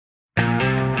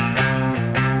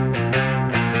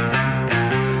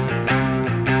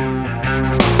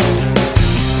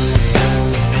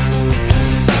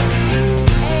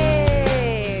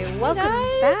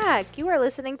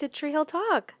listening to Tree Hill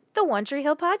Talk, the One Tree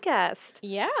Hill podcast.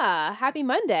 Yeah, happy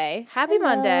Monday. Happy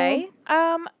Monday.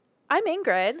 I'm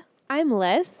Ingrid. I'm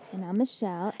Liz. And I'm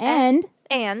Michelle. And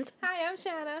Hi, I'm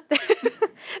Shanna.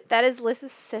 that is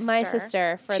Liz's sister. My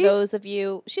sister, for She's- those of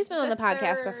you, she's been on the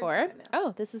podcast before. time now.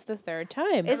 Oh, this is the third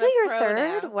time. Is I'm it a your pro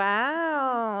third? now.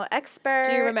 Wow. Expert.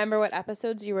 Do you remember what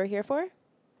episodes you were here for?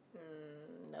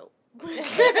 Nope.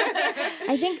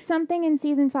 I think something in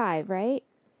season 5, right?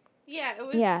 Yeah, it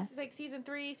was Yeah. like season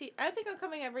 3. I think I'm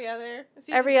coming every other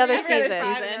season. Every 3, other five, season.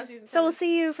 and then season So we'll 7.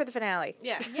 see you for the finale.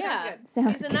 Yeah. Yeah.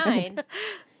 Sounds Season good. 9.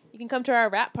 You can come to our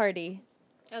rap party.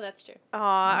 Oh, that's true.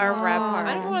 Aw, our rap Aw. party.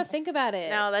 I don't even want to think about it.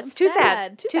 No, that's I'm too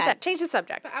sad. Too sad. Change the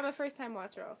subject. But I'm a first time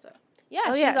watcher also. Yeah,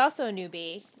 Oh, she's yeah. also a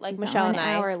newbie, like She's Michelle on and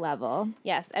I. our level.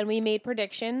 Yes, and we made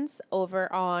predictions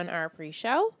over on our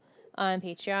pre-show on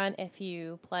Patreon. If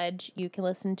you pledge, you can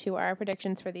listen to our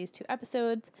predictions for these 2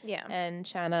 episodes. Yeah. And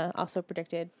Shanna also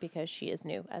predicted because she is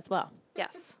new as well.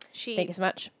 Yes. Thank you so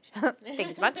much.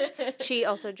 Thanks much. She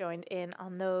also joined in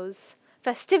on those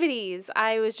festivities.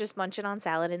 I was just munching on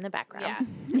salad in the background.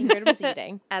 Yeah, Ingrid was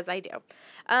eating. As I do.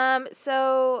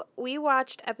 So we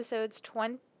watched episodes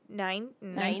 19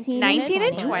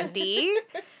 and 20.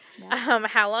 Yeah.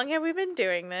 How long have we been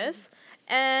doing this?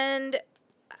 And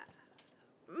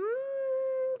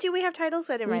do we have titles?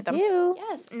 I didn't We write them. do.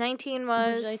 Yes. 19 Would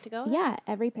was you like to go? Yeah,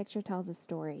 every picture tells a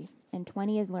story. And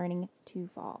 20 is learning to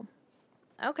fall.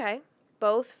 okay.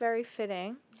 Both very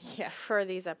fitting Yeah. for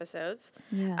these episodes.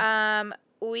 Yeah.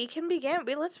 We can begin.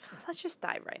 Let's just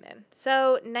dive right in.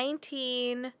 So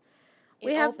 19,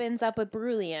 we It have opens up with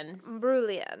Brillian.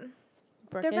 Brullian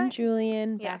Brooke They're and right.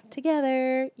 Julian Yeah. back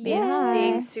together. being, Hi.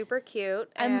 being super cute.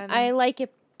 And I like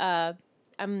it.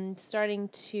 I'm starting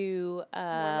to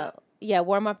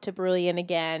warm up to Brillian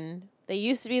again. They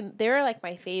used to be. They were like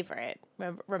my favorite.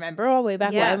 Remember all way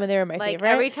back Yes. when they were my like favorite.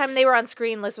 every time they were on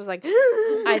screen, Liz was like,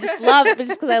 I just loved it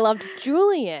just because I loved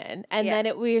Julian. And Yeah.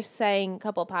 then we were saying a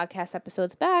couple podcast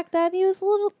episodes back that he was a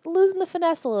little losing the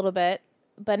finesse a little bit,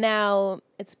 but now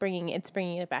it's bringing it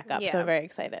back up. Yeah. So I'm very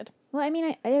excited. Well, I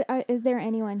mean, is there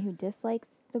anyone who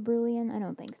dislikes the Brillian? I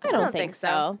don't think so. I don't think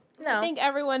so. No. I think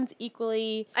everyone's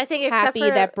equally I think except happy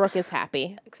for, that Brooke is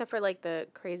happy. except for like the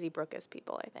crazy Brookis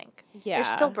people, I think.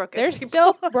 Yeah, still Brookis There's people.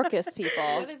 still Brookis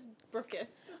people. What is Brookis?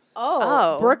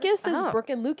 Oh. Brookis is Oh. Brooke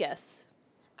and Lucas.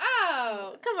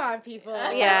 Oh, come on, people.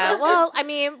 Yeah, well, I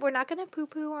mean, we're not gonna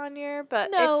poo-poo on you,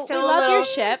 but No, it's still we a love little... your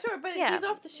ship. Sure, but Yeah. he's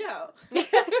off the show.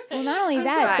 Well, not only I'm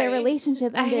that, their sorry.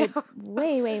 relationship I ended know.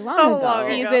 way So long ago. long ago.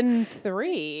 Season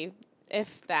 3,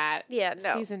 if that. Yeah,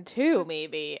 no. Season 2,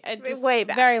 maybe. Just Way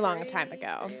back. Very long time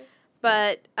ago.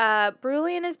 But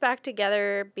Brillian is back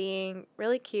together being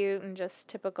really cute and just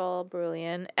typical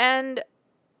Brillian. And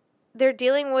they're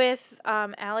dealing with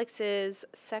Alex's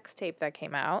sex tape that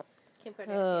came out. Kim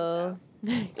Kardashian Oh,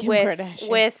 Kim with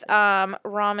Kardashian.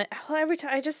 ramen. Oh, every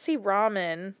time I just see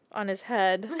ramen on his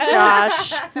head. Josh.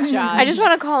 style. I just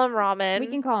want to call him ramen. We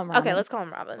can call him Ramen. Okay, let's call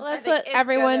him ramen. Well, I that's think what it's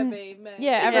everyone. gonna be Meg.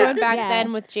 Yeah, everyone back Yeah.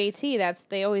 then with JT.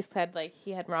 They always said like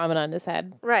he had ramen on his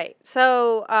head. Right.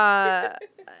 So,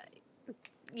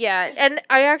 yeah, and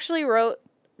I actually wrote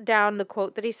down the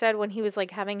quote that he said when he was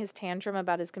like having his tantrum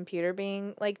about his computer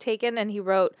being like taken, and he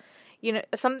wrote, you know,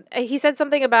 he said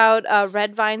something about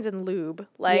red vines and lube.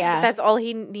 Like Yeah. that's all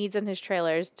he needs in his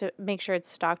trailers to make sure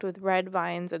it's stocked with red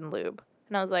vines and lube.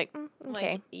 And I was like,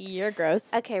 okay. Like, you're gross.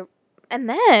 Okay. And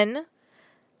then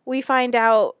we find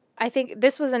out, I think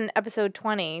this was in episode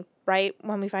 20, right?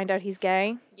 When we find out he's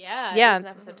gay. Yeah. Yeah. This is an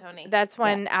episode, Tony. That's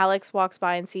when Alex walks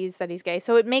by and sees that he's gay.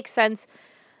 So it makes sense.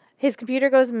 His computer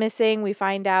goes missing. We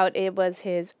find out it was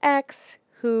his ex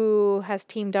who has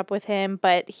teamed up with him,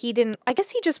 but he didn't. I guess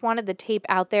he just wanted the tape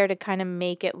out there to kind of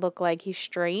make it look like he's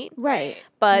straight. Right.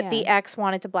 But Yeah. the ex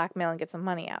wanted to blackmail and get some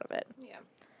money out of it. Yeah.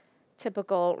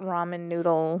 Typical ramen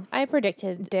noodle I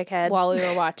predicted dickhead. while we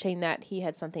were watching that he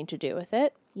had something to do with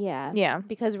it. Yeah. yeah.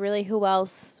 Because really, who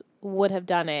else would have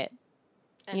done it?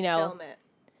 And You know. film it.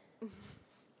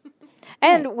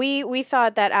 And we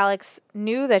thought that Alex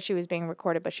knew that she was being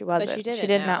recorded, but she wasn't. she didn't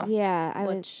didn't know. know. Yeah. I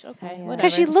was. Which, okay, I, whatever.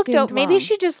 Because she looked Assumed over. Maybe wrong.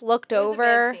 she just looked It was a bad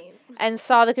over scene. and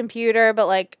saw the computer, but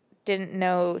like didn't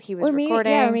know he was Or maybe,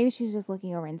 recording. yeah, or maybe she was just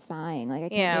looking over and sighing. Like, I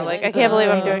can't Yeah, believe like, this I is can't what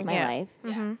believe I'm doing doing- with my yeah. life.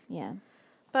 Mhm. Yeah.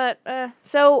 But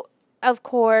so of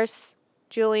course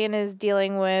Julian is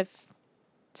dealing with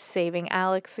saving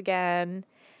Alex again.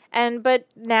 But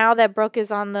now that Brooke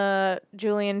is on the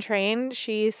Julian train,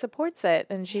 she supports it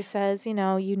and she says, you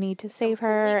know, you need to save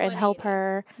her and help liquidated.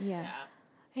 her. Yeah.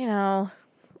 You know,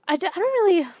 I don't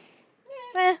really.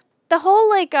 The whole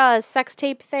like sex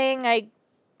tape thing, I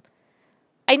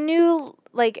I knew,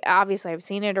 like, obviously I've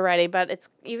seen it already, but it's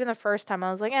even the first time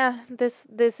I was like,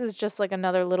 this is just like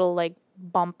another little like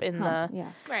bump in Hump, the.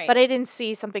 yeah. Right. But I didn't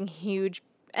see something huge,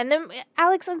 and then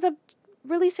Alex ends up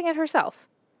releasing it herself.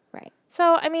 Right.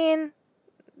 So I mean,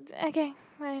 okay,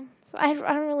 fine. So I don't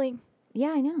really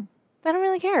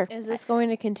care. Is this going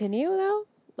to continue though?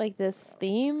 Like this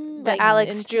theme? The like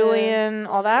Alex, into- Julian,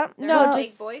 all that. They're No, a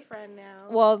just- fake boyfriend now.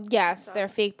 Well, yes, So- their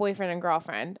fake boyfriend and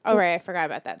girlfriend. Oh, right, I forgot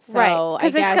about that. So Right, I 'cause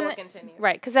it's guess gonna- Continue.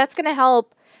 Right, because that's gonna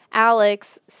help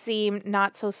Alex seem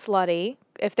not so slutty.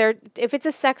 If it's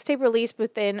a sex tape released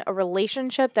within a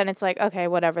relationship, then it's like, okay,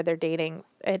 whatever, they're dating.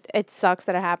 It sucks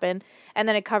that it happened, and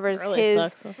then it covers really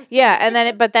his sucks. yeah, and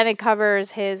then it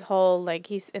covers his whole like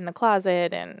he's in the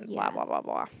closet and Yeah. blah blah blah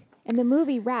blah. And the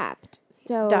movie wrapped,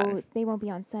 so Done. they won't be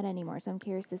on set anymore. So I'm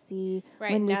curious to see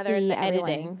Right, when we now they're in see the everyone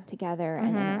editing. together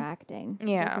and Mhm. interacting.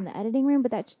 Yeah. Just in the editing room,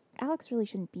 but Alex really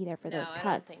shouldn't be there for No, those cuts. I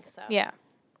don't think so. Yeah,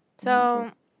 Mhm.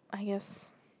 so I guess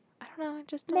I don't know. I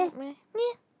just don't. Meh.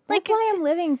 That's why I'm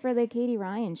living for the Katie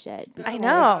Ryan shit. I because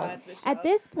know. At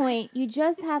this point, you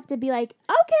just have to be like,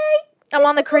 okay, I'm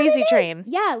on the is what it crazy is. train.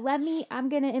 yeah, I'm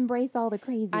gonna embrace all the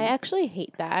crazy. I actually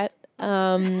hate that.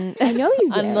 I know you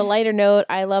do. On the lighter note,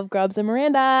 I love Grubbs and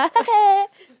Miranda.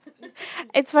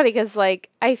 It's funny because like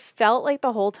I felt like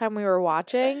the whole time we were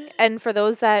watching, and for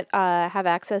those that have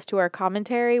access to our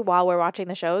commentary while we're watching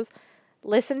the shows,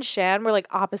 Liz and Shan were like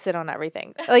opposite on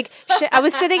everything. Like I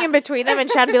was sitting in between them, and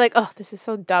Shan would be like, "Oh, this is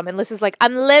so dumb," and Liz is like,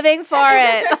 "I'm living for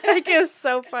it." Like it was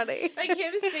so funny. Like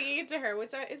him singing it to her, which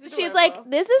is adorable. She's like,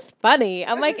 "This is funny."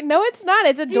 I'm like, "No, it's not.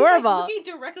 It's He's, adorable." like, looking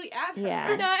directly at her.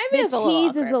 Yeah. No, I the mean, it's a little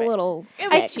cheese is a awkward, but little.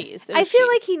 It I- was cheese. It I was feel cheese.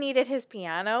 like he needed his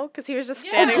piano because he was just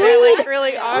Yeah. standing there like Agreed.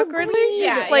 really awkwardly. Agreed.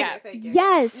 Yeah, like yeah. Thank you.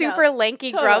 Yes. super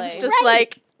lanky totally. Grubs, just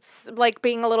Right. like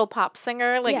being a little pop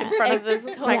singer, like in Yeah. front of this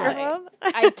Totally. microphone.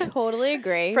 I totally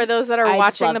agree. For those that are I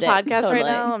just watching the loved it. podcast Totally.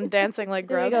 right now, I'm dancing like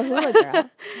There you Grubs. go, hula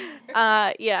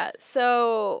girl. Yeah.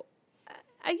 So,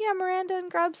 yeah, Miranda and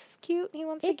Grubs is cute. He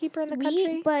wants to It's keep her in the sweet,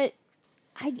 country. but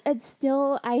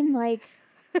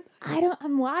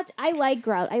I'm like, I like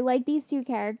Grub. I like these two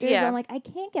characters. Yeah. But I'm like, I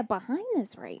can't get behind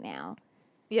this right now.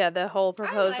 Yeah, the whole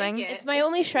proposing. it. it's my It's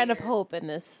only shred of weird. hope in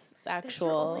this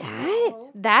actual. What?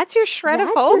 That's your shred of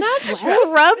That's hope. your Not shred?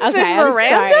 Grubs Okay, and I'm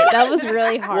Miranda. sorry. That was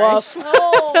really harsh. Woof.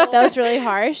 That was really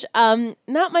harsh.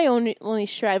 Not my only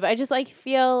shred, but I just like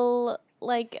feel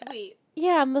like Sweet.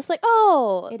 yeah, I'm just like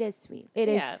oh It is sweet. It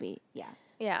is Yeah. sweet. Yeah.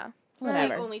 Yeah.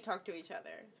 whatever. They only talk to each other.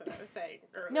 Is what I was saying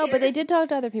earlier. No, but they did talk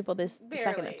to other people the second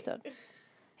Barely. episode. Yeah.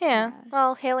 Yeah.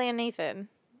 Well, Haley and Nathan,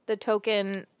 the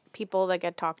token people that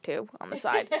get talked to on the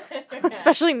side.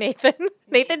 Especially Nathan.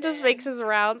 Nathan just makes his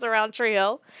rounds around Tree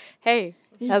Hill. Hey,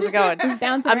 how's it going? He's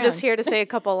bouncing I'm just around. here to say a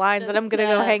couple lines, and I'm Just,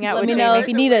 gonna go hang out let with me Jamie. know if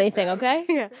you need anything, okay?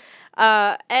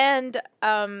 Yeah. And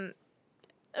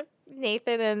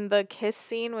Nathan and the kiss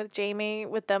scene with Jamie,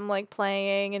 with them like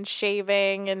playing and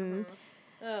shaving, and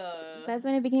That's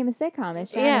when it became a sitcom,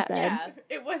 as Shanna Yeah. said.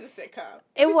 Yeah. It was a sitcom.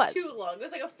 It was was. too long. It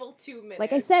was like a full 2 minutes.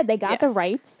 Like I said, they got Yeah. the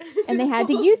rights and they had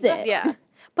to use it. yeah.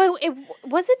 But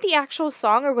was it the actual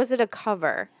song or was it a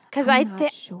cover? Because I I'm not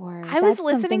think sure. I was That's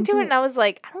listening to something it and I was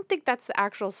like, I don't think that's the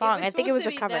actual song. I think it was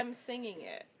a supposed to cover. be them singing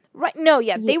it. Right? No,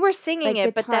 yeah, Ye- they were singing like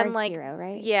it, but then Guitar like, Hero,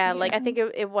 right? yeah, like I Yeah. think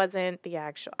it wasn't the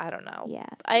actual. I don't know. Yeah.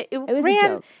 It It was ran. a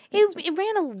joke. It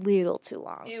ran a little too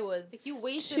long. It was Like you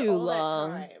wasted too all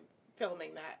long. that time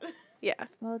filming that. Yeah.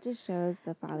 Well, it just shows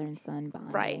the father and son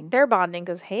bonding. Right. They're bonding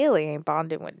because Haley ain't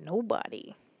bonding with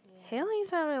nobody.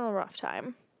 Haley's having a little rough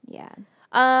time. Yeah.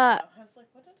 I was like,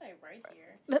 what did I write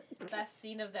here? Best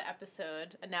scene of the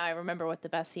episode, and now I remember what the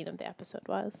best scene of the episode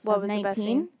was. What Of was the best 19?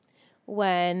 scene?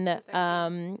 When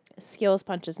Skills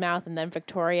punch his mouth, and then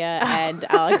Victoria and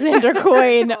Alexander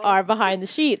Coyne are behind the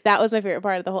sheet. That was my favorite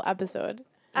part of the whole episode.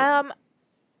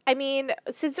 I mean,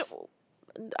 since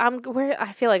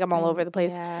I feel like I'm all over the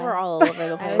place. Yeah. We're all over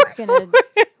the I place. was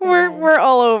gonna. we're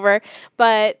all over.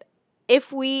 But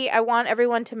I want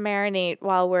everyone to marinate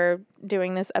while we're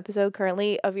doing this episode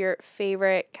currently of your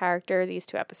favorite character these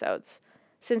 2 episodes.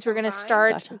 Since we're gonna Combined?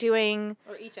 start Gotcha. doing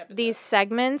Or each episode. these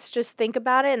segments, just think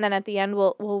about it, and then at the end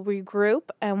we'll regroup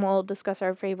and we'll discuss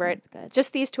our favorite. Sounds good.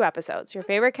 Just these 2 episodes, your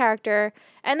favorite character,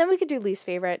 and then we could do least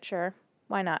favorite. Sure,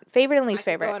 why not? Favorite and I least could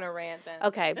favorite. Go on a rant then.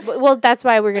 Okay, well that's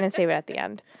why we're gonna save it at the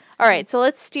end. All right, so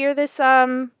let's steer this.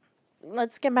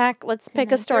 Let's get back. Let's To pick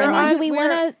a 19. storyline. And then do we We're-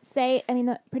 want to say? I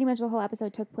mean, pretty much the whole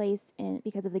episode took place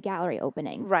because of the gallery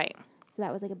opening. Right. So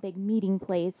that was like a big meeting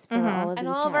place for Mhm. all of And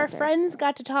these all of our characters. friends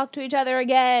got to talk to each other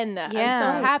again. I'm Yeah.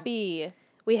 so happy.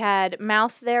 We had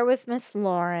Mouth there with Miss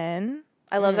Lauren.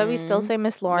 I love that we still say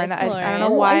Miss Lauren. Miss I don't know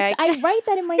Lauren. why. I write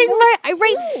that in my I notes. write, I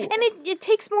write, too. and it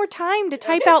takes more time to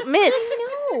type out Miss.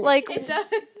 I know. Like, It does.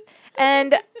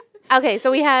 and okay,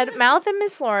 so we had Mouth and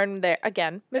Miss Lauren there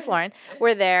again. Miss Lauren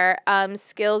were there.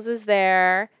 Skills is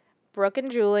there. Brooke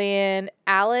and Julian.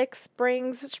 Alex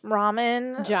brings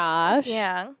ramen. Josh.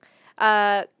 Yeah.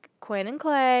 Quinn and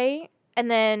Clay, and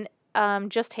then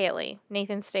just Haley.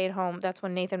 Nathan stayed home. That's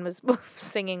when Nathan was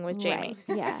singing with Jamie.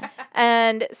 Right, yeah.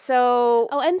 And so,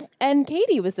 Oh, and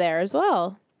Katie was there as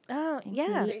well. oh And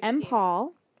yeah, Katie and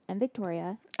Paul and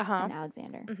Victoria uh-huh. and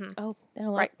Alexander. Mhm. Oh,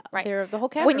 Right, right. They're the whole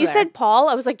cast. When was you there. said Paul,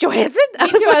 I was like Johansson. Me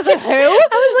too, I was like, who?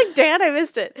 I was like, Dan, I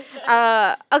missed it.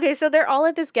 Okay, so they're all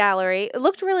at this gallery. It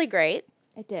looked really great.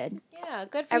 It did. Yeah,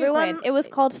 good for Everyone- you, Quinn. It was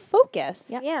called Focus.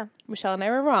 Yep. Yeah. Michelle and I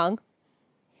were wrong.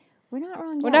 We're not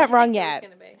wrong We're yet. not wrong I think yet. it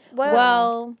was gonna be.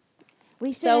 Well,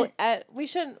 We should. so we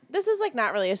should. This is like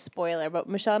not really a spoiler, but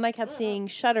Michelle and I kept seeing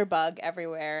Shutterbug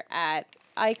everywhere at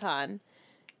Icon,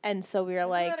 and so we were Isn't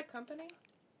like, that a company?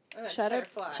 Or that's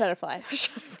Shutterfly. Shutterfly.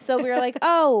 So we were like,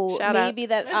 oh, Shout out. maybe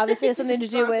that obviously has something to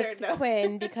do with Sponsored, no.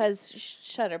 Quinn because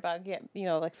Shutterbug, yeah, you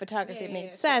know, like photography Yeah,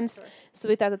 makes sure, sense. sure. So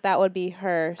we thought that would be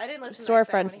her I didn't listen to that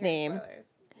 'cause I storefront's wanna hear name. spoilers.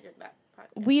 You're that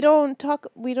podcast.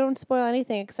 We don't spoil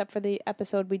anything except for the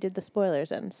episode we did the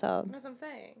spoilers in. So That's what I'm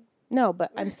saying. no,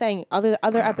 but I'm saying other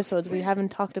episodes we haven't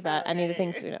talked about any of the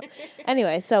things we know.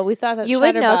 Anyway, so we thought that You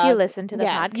would know if you Shutterbug- listened to the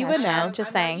yeah, podcast. you would show. know. Just I'm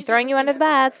not saying, usually throwing you under the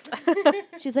bus. listening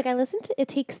She's like, I listened to It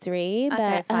Takes Three, but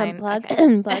Okay, fine, plug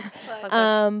okay. plug.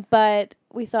 Plug. But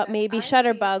we thought But maybe I see.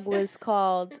 Shutterbug was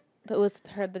called. That was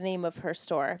the name of her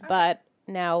store, but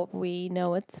now we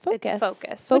know it's Focus.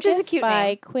 Focus, which is a cute by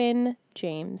name. Quinn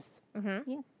James. hmm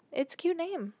Yeah. It's a cute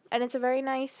name, and it's a very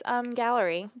nice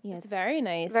gallery. yeah, It's very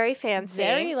nice, Very fancy.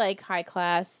 very like high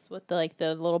class with the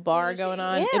little bar Bougie. going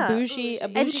on. Yeah. A bougie, a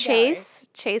Bougie. bougie And gallery.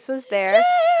 Chase was there.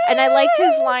 And I liked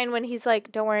his line when he's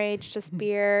like, "Don't worry, it's just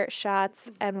beer, shots,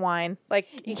 and wine. Like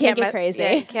You can't get crazy.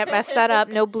 Yeah, you can't mess that up.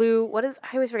 No blue. What is? I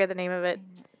always forget the name of it.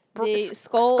 The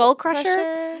Skull Crusher?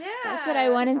 Yeah. That's what I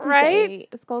wanted to Right?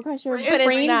 say. Skull Crusher. Brain- But it's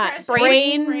brain not. crusher.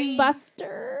 Brain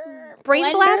Buster. Brain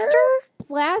Blender? Blaster.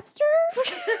 Blaster?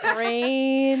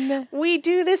 Brain. We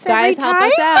do this Guys, every help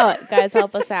time. us out. Guys,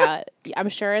 help us out. I'm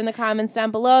sure in the comments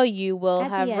down below you will At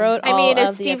the have end. wrote I all mean, if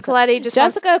of the Steve episodes. Coletti just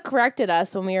wants- Jessica corrected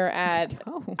us when we were at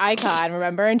Oh. Icon,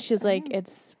 remember? And she's like,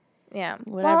 it's yeah,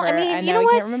 whatever. Well, I mean, and you now know we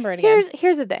what? can't remember it again.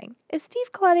 Here's the thing. If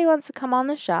Steve Coletti wants to come on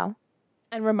the show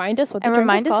And remind us what the and drink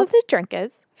remind is us called. what the drink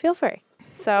is, feel free.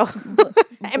 So,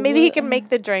 and maybe he can make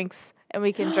the drinks and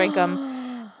we can drink them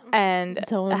and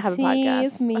Don't have a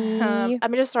tease podcast. me.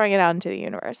 I'm just throwing it out into the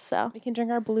universe. So. We can drink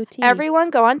our blue tea. Everyone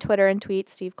go on Twitter and tweet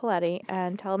Steve Coletti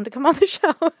and tell him to come on the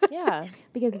show. Yeah.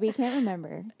 Because we can't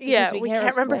remember yeah, we we can't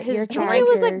can't remember what his your drink. it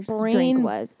was like character's brain- drink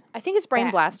was. I think it's Brain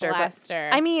Blaster. Blaster.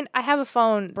 But, I mean, I have a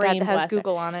phone Brain that has Blaster.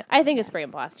 Google on it. I think it's Brain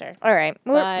Blaster. All right,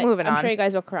 we're But moving I'm on. sure you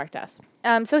guys will correct us.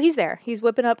 So he's there. He's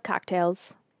whipping up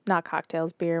cocktails, not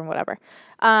cocktails, beer and whatever.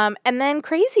 And then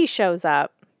Crazy shows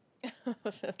up.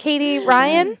 Katie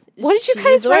Ryan. Yes. What did you She's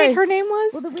guys the write her worst. name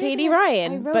was? Well, the weird Katie thing is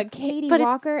Ryan, I wrote but Katie but it-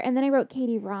 Walker, and then I wrote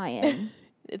Katie Ryan.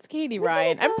 It's Katie Can we get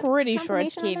Ryan. a I'm pretty sure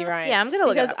it's confirmation on Katie that? Ryan. Yeah, I'm gonna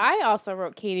look because it up. I also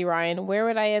wrote Katie Ryan. Where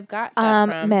would I have got that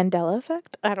from? Mandela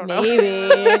effect. I don't know. Maybe.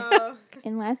 Oh,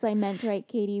 Unless I meant to write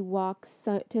Katie walks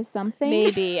to something.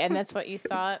 Maybe, and that's what you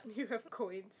thought. you have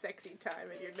coined sexy time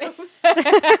in your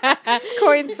notes.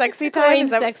 Coin sexy time. Coin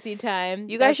Is that- sexy time.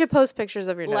 You guys That's should post pictures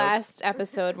of your notes. last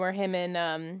episode where him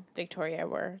and Victoria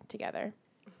were together.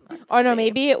 Or no, see.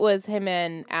 maybe it was him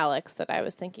and Alex that I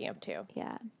was thinking of too.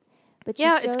 Yeah. But she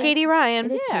Yeah, it's showed- Katie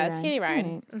Ryan. It is Yeah, it's Katie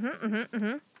Ryan.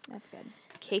 Alright, That's good.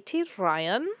 Katie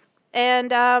Ryan.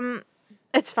 And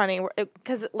it's funny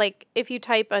because like if you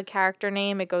type a character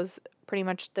name, it goes pretty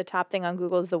much the top thing on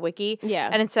Google is the wiki, Yeah.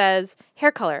 and it says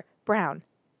hair color brown,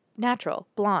 natural,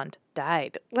 blonde,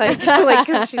 dyed, like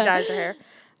because she dyes her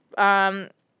hair.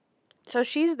 So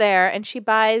she's there and she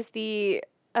buys the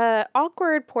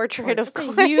awkward portrait of It's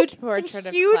a Clay. huge It's a portrait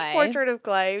of huge Clay. portrait of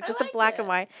Clay, I just like a black and it.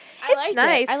 white. I It's liked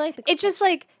nice. it. I like the It's just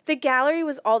like the gallery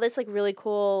was all this like really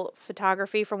cool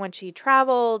photography from when she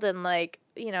traveled and like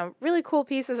really cool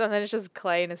pieces, and then it's just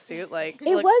Clay in a suit. Like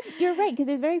It was, you're right, because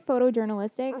it was very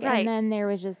photojournalistic, Right. and then there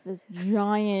was just this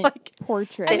giant Like,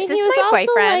 portrait. I This mean, is he was my also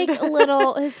boyfriend. like a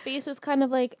little. His face was kind of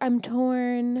like, I'm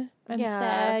torn. I'm Yeah.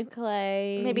 sad,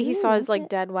 Clay. maybe he Ooh, saw his was like it?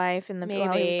 dead wife in the while he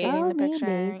was Maybe. taking Oh, the picture.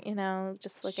 maybe.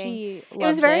 Just looking. She It was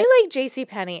loved very it. like J.C.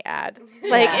 Penney ad.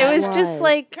 Like Yeah, it was it just was.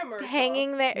 like Commercial.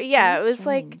 hanging there. It's Yeah, it very was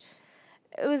like strange.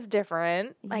 it was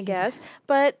different, I Yeah. guess.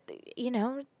 But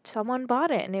someone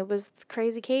bought it, and it was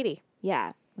Crazy Katie.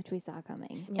 Yeah, which we saw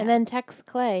coming. Yeah. And then text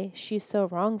Clay, she's so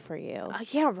wrong for you.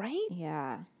 Yeah, right?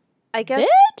 Yeah. I guess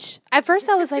Bitch! at first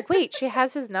I was like, wait, she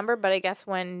has his number, but I guess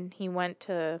when he went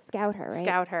to Scout her, right?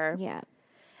 scout her. Yeah.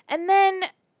 And then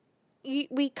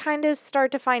we kind of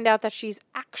start to find out that she's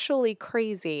actually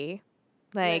crazy.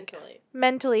 Like,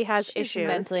 mentally has She's issues.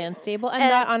 mentally unstable and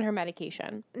And- not on her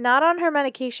medication. Not on her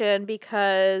medication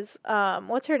because,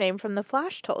 what's her name from The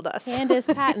Flash told us? Candace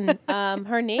Patton.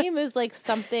 Her name is like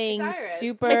something It's Iris.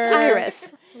 super. It's Iris.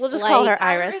 We'll just call Like- her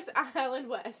Iris. Allen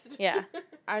West. Yeah.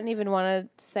 I don't even want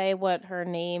to say what her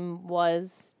name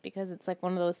was because it's like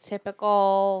one of those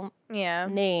typical Yeah.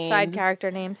 names. Side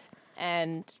character names.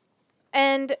 And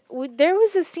And there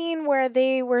was a scene where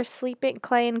they were sleeping,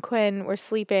 Clay and Quinn were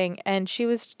sleeping, and she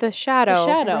was the shadow. the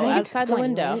shadow was in outside the 20,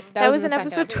 window. right? That was the in second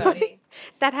episode 20.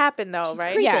 That happened though, She's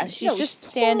right? creepy. Yeah, No, she's just she's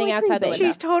standing totally outside the creepy.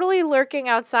 window. She's totally lurking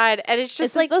outside, and it's just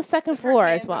It's like, the second floor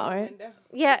as well, right?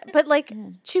 yeah, but like, Yeah.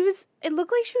 she was, it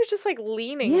looked like she was just like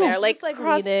leaning Yeah, there, she's like, Just like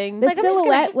cross, reading. The Like, I'm just gonna-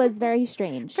 silhouette was very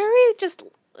strange. very just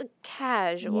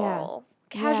casual.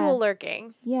 Casual Yeah.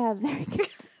 lurking. Yeah, very good.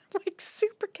 Like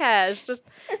super cash, just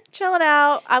chilling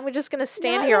out. I'm just gonna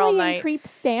stand Not here all really in night. creep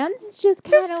stance, just Just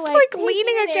kind of like taking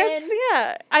leaning it against. in,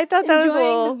 Yeah, I thought that was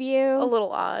enjoying the view. a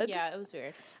little odd. Yeah, it was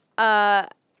weird.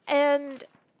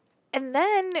 And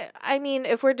then I mean,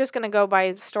 if we're just gonna go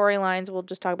by storylines, we'll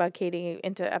just talk about Katie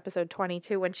into episode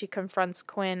 22 when she confronts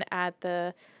Quinn at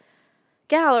the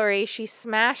gallery. She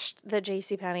smashed the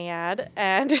JCPenney ad,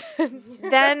 and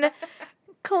then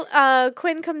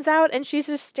Quinn comes out and she's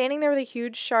just standing there with a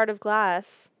huge shard of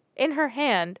glass in her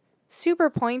hand, super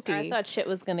pointy. I thought shit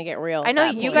was gonna get real. I at know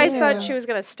that you point. guys Yeah. thought she was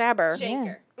gonna stab her.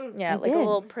 Shanker. Yeah, I like a did.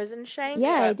 little prison shank.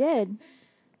 Yeah, I but did.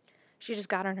 She just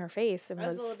got her in her face and I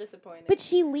was was a little disappointed. But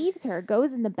she leaves her,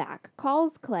 goes in the back,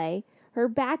 calls Clay. Her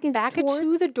back is back towards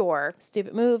to the door.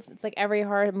 Stupid move. It's like every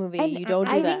horror movie. And You don't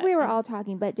do I that. think we were all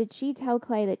talking, but did she tell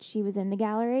Clay that she was in the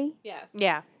gallery? yes.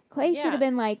 Yeah. Clay Yeah. should have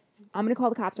been like, I'm going to call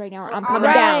the cops right now, or I'm We're coming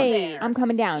already down. there. I'm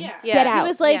coming down. Yeah. Yeah. Get He out. He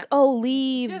was like, Yeah. "Oh,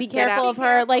 leave. Just Be get careful out. of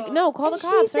her." Like, Careful. no, call And the she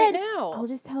cops right said, now. I'll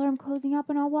just tell her I'm closing up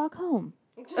and I'll walk home.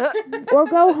 Uh, Or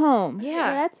go home.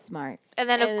 Yeah. That's smart. and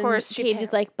then of course she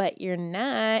Katie's like, "But you're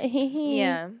not."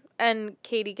 yeah. And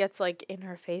Katie gets like in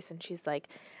her face and she's like,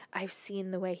 I've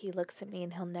seen the way he looks at me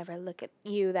and he'll never look at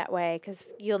you that way because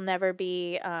you'll never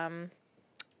be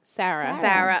Sarah.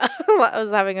 Sarah. I was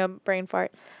having a brain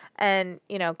fart. And,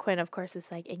 you know, Quinn, of course, is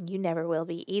like, and you never will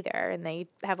be either. And they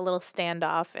have a little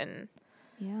standoff, and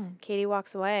Yeah. Katie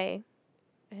walks away.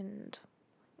 And,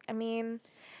 I mean,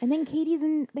 And then Katie's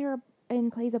in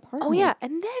Clay's apartment. oh, yeah.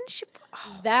 And then she,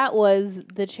 oh, That was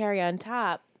the cherry on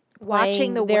top. watching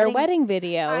playing the their wedding, wedding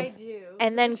videos. I do.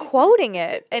 and then She's like- quoting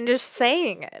it and just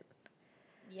saying it.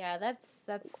 Yeah, that's.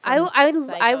 I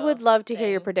psycho would love to hear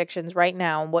your thing. predictions right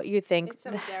now. What you think? It's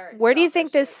some Derek Where do you Stalker think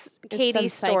shit. this It's Katie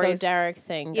some psycho story? Derek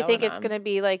thing. You think going it's on. gonna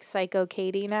be like Psycho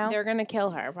Katie now? They're gonna kill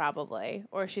her probably,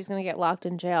 or she's gonna get locked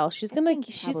in jail. She's I gonna think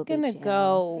she's probably gonna jail.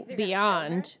 go Think they're gonna kill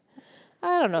beyond.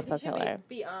 I don't know You if they'll think kill she'll her.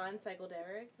 be beyond Psycho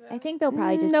Derek. though? I think they'll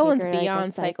probably just no take one's her to, like, a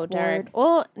beyond psych Psycho Derek. ward.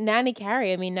 Well, Nanny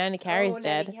Carrie. I mean, Nanny Carrie's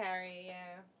dead. Nanny Carrie, yeah.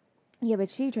 Yeah,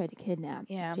 but she tried to kidnap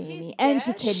Yeah. Jamie. She's And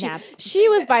she dead? kidnapped. She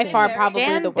was by Been far very- probably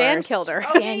Dan, the worst. Dan killed her.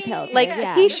 Oh, Dan killed her, Like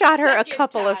yeah. he The shot her a second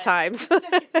couple of time. times. The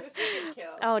second kill.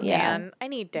 Oh, Yeah. Dan, I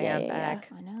need Dan Yeah, yeah, yeah. back.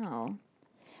 I know.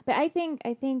 But I think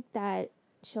that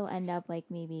she'll end up like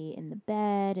maybe in the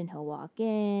bed and he'll walk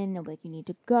in and be like, you need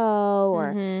to go,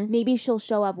 or Mhm. maybe she'll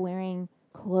show up wearing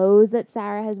clothes that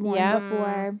Sarah has worn Yeah.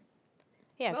 before.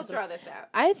 Yeah, We'll 'cause draw this out.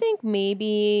 I think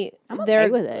maybe I'm okay they're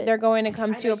with it. they're going to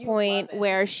come I to know a you point love it.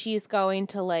 where she's going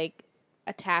to like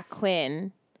attack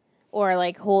Quinn, or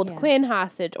like hold Yeah. Quinn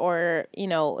hostage, or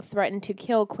threaten to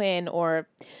kill Quinn, or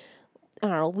I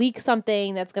don't know, leak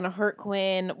something that's gonna hurt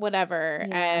Quinn, whatever.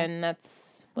 Yeah. And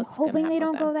that's I'm what's gonna hoping they happen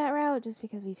don't with go them. that route just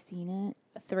because we've seen it.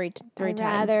 three I'd times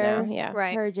rather- now. Yeah.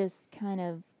 right. Her just kind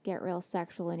of get real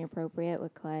sexual and inappropriate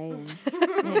with Clay. And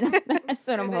you know, that's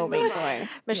what I'm And then hoping move for. on.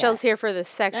 Michelle's here for the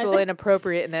sexual That's-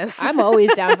 inappropriateness. I'm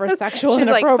always down for sexual She's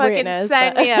like, fucking inappropriateness.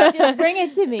 sign but- me up. Just bring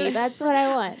it to me. That's what I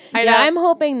want. I yeah, know. I'm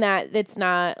hoping that it's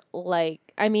not like,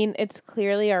 I mean, it's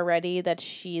clearly already that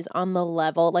she's on the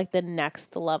level, like the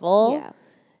next level. Yeah.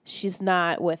 She's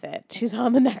not with it. She's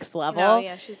on the next level. No,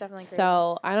 yeah, she's definitely crazy.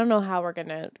 So I don't know how we're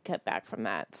gonna get back from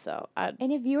that. So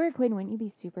And if you were Quinn, wouldn't you be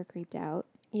super creeped out?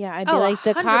 yeah, I'd be Oh, like,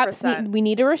 the cops. 100%. We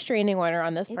need a restraining order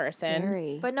on this It's person.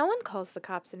 scary. But no one calls the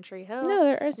cops in Tree Hill. No,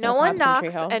 there is no no, one cops in knocks Tree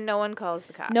Hill. and no one calls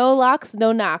the cops. No locks,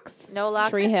 no knocks. No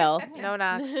locks. Tree Hill. No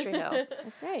knocks. Tree Hill.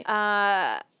 That's right.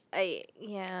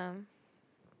 Yeah.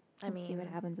 I We'll mean, see what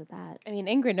happens with that. I mean,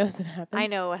 Ingrid knows what happens. I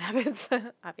know what happens,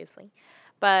 obviously,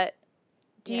 but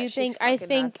Do Yeah, you she's think? I fucking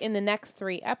think nuts. in the next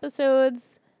 3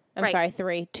 episodes. I'm Right.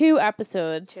 sorry, 2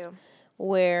 episodes. 2.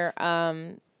 Where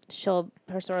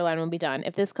her storyline will be done.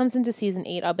 If this comes into season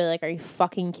 8, I'll be like, are you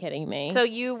fucking kidding me? So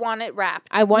you want it wrapped.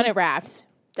 I want it wrapped.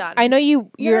 Done. I know you're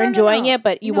no, enjoying no. it,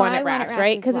 but you No, want I it want it wrapped, wrapped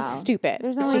right? as Because well. it's stupid.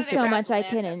 There's I only wanted it so wrapped much I last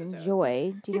can episode.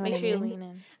 enjoy. Do you know Make what I sure you mean? lean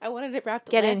in. I wanted it wrapped.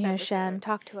 Get last in here, episode. Shen.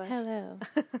 Talk to us. Hello.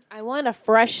 I want a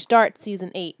fresh start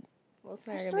season 8. Well, it's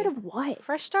not Fresh gonna start be- of what?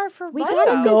 Fresh start for We what?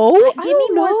 gotta just know. I give me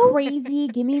don't more know. crazy.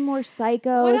 Give me more What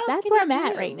psychos. else That's can where you I'm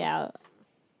at do? right now.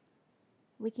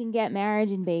 We can get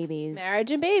marriage and babies.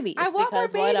 Marriage and babies. I want more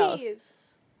because what else? babies.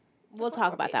 We'll want talk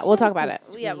more about babies. that. We'll talk She's about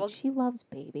so it. Yeah, sweet. well- She loves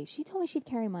babies. She told me she'd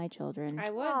carry my children. I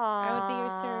would. I would be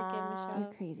your surrogate, Aw. You're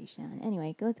Michelle. crazy, Shannon.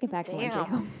 Anyway, let's get back to Lauren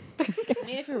Damn. Jacob. I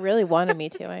mean, if you really wanted me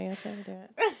to, I guess I would do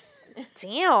it.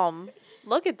 Damn.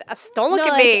 Look at that. Don't look No,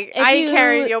 at like, me. if I you-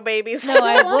 carry your babies. No,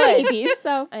 I would. babies,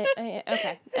 so.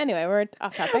 Okay. Anyway, we're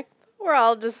off topic. We're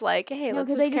all just like, hey, No, let's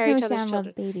because just I just carry know each other's Shannon children.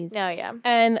 loves babies. No, yeah.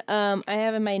 And I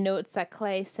have in my notes that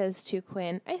Clay says to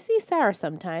Quinn, I see Sarah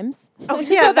sometimes. Oh, I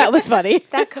just yeah, thought that was funny.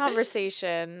 That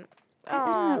conversation. I don't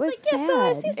know, Oh, it was Like, yeah, so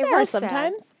I see sad. It Sarah was sad.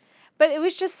 sometimes. but it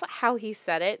was just how he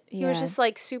said it. He was Yeah. just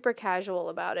like super casual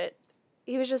about it.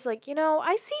 He was just like,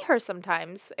 I see her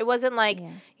sometimes. It wasn't like,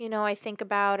 Yeah. I think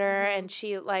about her and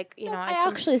she like, No, I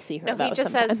some- actually see her No, though he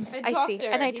just sometimes. says, I I talked see to her.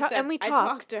 her. And I He talk said, and we I talked.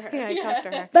 talked to her. Yeah, I talked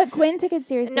to her. But Quinn took it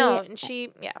seriously. No, and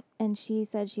she, yeah. And she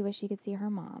said she wished she could see her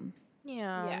mom.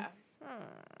 Yeah. Yeah.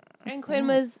 And It's Quinn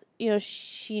sad. was,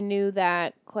 she knew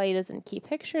that Clay doesn't keep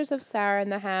pictures of Sarah in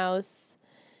the house,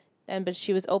 but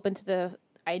she was open to the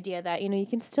idea that you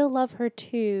can still love her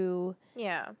too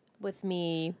Yeah. with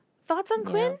me. Thoughts on Yeah.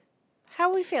 Quinn? How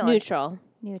are we feeling? Neutral.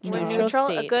 Neutral. We're Neutral neutral.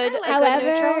 A state. good, I a like good However,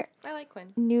 neutral. I like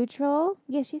Quinn. neutral.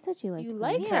 Yeah, she said she liked You Quinn.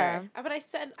 like Yeah. her. But I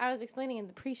said I was explaining in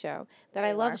the pre-show that There I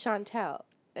you love are. Chantel,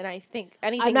 and I think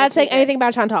anything. I'm not that saying she said- anything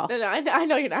about Chantal. No, I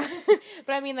know you're not.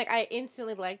 But I mean, like, I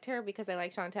instantly liked her because I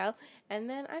like Chantel, and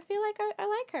then I feel like I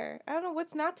like her. I don't know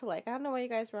what's not to like. I don't know why you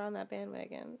guys were on that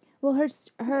bandwagon. Well,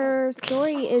 her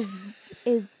story is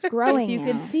growing If you now.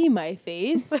 can see my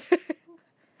face.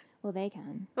 Well, they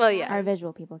can. Well, yeah. Our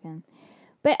visual people can.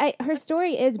 But her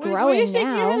story is What are growing you shaking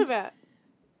your head now. about?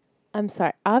 I'm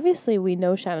sorry. Obviously, we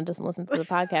know Shannon doesn't listen to the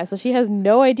podcast, so she has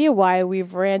no idea why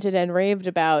we've ranted and raved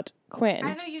about Quinn.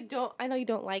 I know you don't. I know you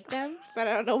don't like them, but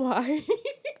I don't know why.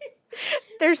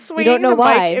 They're swinging know the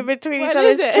why. mic in between What each other.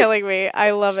 is It's it? killing me.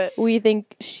 I love it. We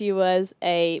think she was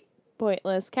a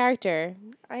pointless character.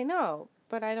 I know,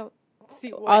 but I don't see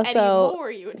why Also,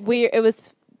 anymore you would. It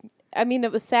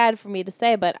was sad for me to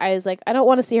say, but I was like, I don't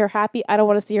want to see her happy. I don't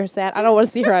want to see her sad. I don't want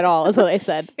to see her at all, is what I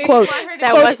said. You Quote. want her to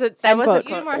That quote- wasn't. That end wasn't. quote.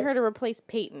 You didn't want her to replace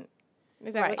Peyton.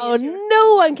 Is that Right. what Oh, you were-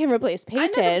 no one can replace I'm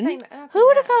not Peyton. saying that. I'm not Who saying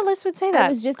would have that. thought Liz would say that? I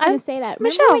was just going to say that. Remember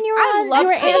Michelle, when you were I on? love You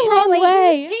were Peyton.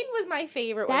 anti-Leighton? Peyton was my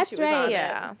favorite when That's she was right. on it.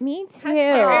 Yeah. Me too. High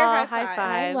five. Aw, High high five.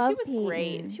 five. I love She was Peyton.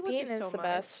 great. She went Peyton through is so the much.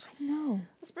 best. No.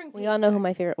 Let's bring We Peyton all know who back.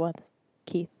 my favorite was.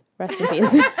 Keith. Rest in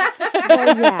peace.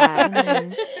 Well, yeah. I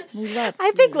mean, we love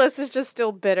I think Keith. Liz is just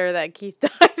still bitter that Keith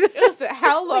died. Listen,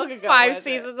 how long Like ago? 5 was it?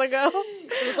 seasons ago.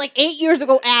 It was like 8 years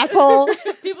ago, asshole.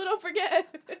 People don't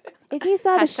forget. If he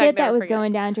saw the Hashtag shit that never was forget.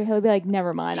 going down, he would be like,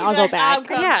 never mind, He'd I'll be go like, back.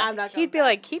 I'm not He'd be going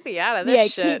like, keep me out of this Yeah,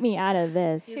 shit. keep me out of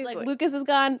this. He's He's like, like- Lucas is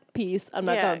gone. Peace. I'm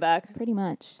not Yeah. coming back. Pretty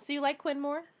much. So you like Quinn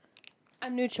more?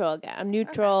 I'm neutral again. I'm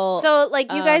neutral. So,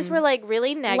 like, you guys Um, were, like,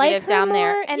 really negative her down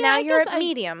there. more? And Yeah, now I you're guess at I-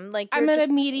 medium. Like, I'm you're at a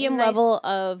just medium nice- level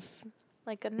of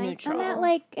Like, a nice neutral. I'm little- at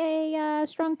like a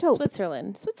strong taupe.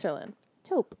 Switzerland.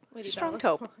 Taupe. What do you Strong know?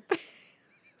 taupe.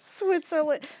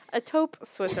 Switzerland. A taupe,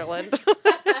 Switzerland.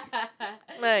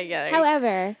 Yeah.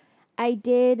 However, I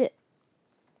did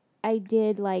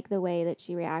like the way that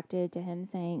she reacted to him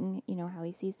saying, how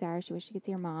he sees Sarah, she wished she could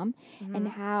see her mom, Mm-hmm. and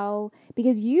how,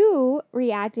 because you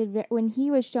reacted when he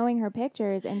was showing her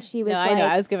pictures and she was No, like, I know.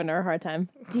 I was giving her a hard time.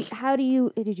 did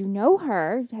you know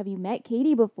her? Have you met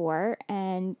Katie before?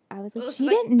 And I was like, Well, it's she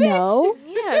like, didn't bitch. know.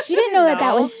 Yeah, She didn't know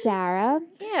that was Sarah.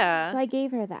 Yeah. So I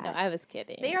gave her that. No, I was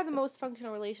kidding. They are the most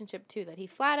functional relationship too. That he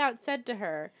flat out said to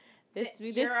her, "This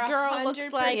You're girl looks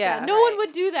 100% like Yeah. no one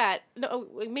would do that." No,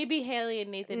 maybe Haley and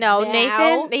Nathan. No, now.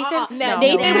 Nathan. No, no.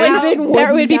 Nathan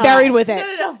Now- would be not. buried with No, it.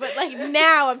 no, no. But like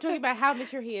now, I'm talking about how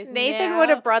mature he is. Nathan now. would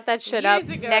have brought that shit up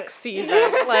Years ago. next season.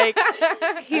 Like,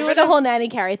 he For would the whole nanny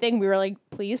Carrie thing, we were like,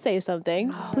 please say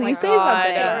something. Oh please my say God.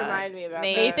 something. Don't remind me about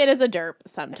Nathan Nathan is a derp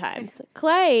sometimes.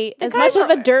 Clay, as guys much of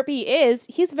a are- derp he is,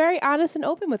 he's very honest and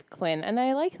open with Quinn, and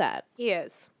I like that. He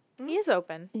is. He is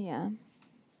open. Yeah.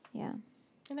 Yeah.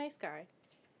 a nice guy.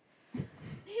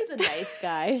 He's a nice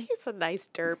guy. He's a nice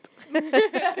derp.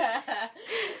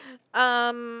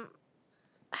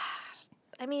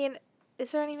 I mean,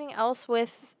 is there anything else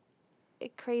with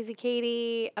Crazy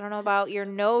Katie? I don't know about your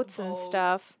notes and Bode.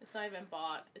 stuff. It's not even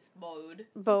bought. It's Bode.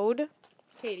 Bode,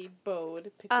 Katie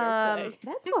Bode. Picture Um, of Clay.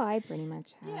 That's all I pretty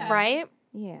much have. Yeah. right?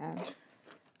 Yeah.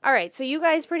 All right, so you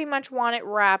guys pretty much want it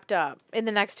wrapped up in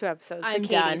the next 2 episodes. I'm the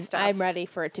Katie done. Stuff. I'm ready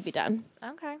for it to be done.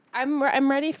 Okay.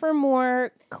 I'm ready for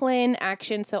more Clint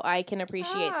action so I can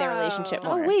appreciate their relationship Oh.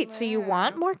 more. Oh wait, so you Wow.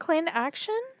 want more Clint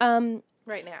action?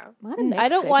 Right now. A lot of I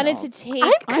don't mixed want it to signals.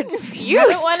 take. I'm I confused.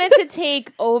 don't want it to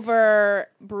take over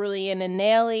Brilliant and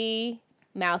Nelly,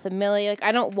 Mouth and Millie. Like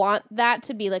I don't want that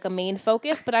to be like a main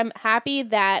focus. But I'm happy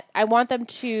that I want them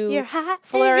to Your hat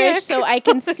flourish so I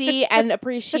can see and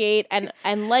appreciate and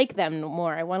like them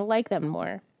more. I want to like them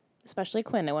more, especially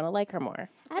Quinn. I want to like her more.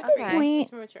 At this Okay. point,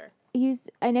 It's more mature.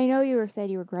 and I know you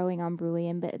said you were growing on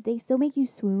Brilliant, but they still make you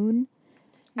swoon.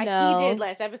 No. He did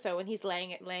last episode when he's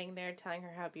laying there telling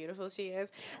her how beautiful she is.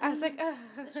 I was like, ugh.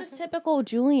 It's just typical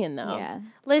Julian, though. Yeah.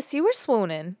 Liz, you were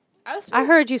swooning. I was. I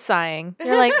heard you sighing.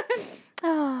 You're like,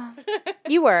 oh.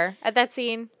 You were at that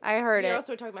scene. I heard We it.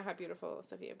 also were talking about how beautiful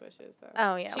Sophia Bush is, though.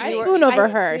 Oh yeah, She I we were- swoon over I-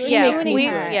 her. we were She Yeah, makes swooning me we-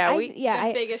 her. swoon. yeah, I- we- yeah, the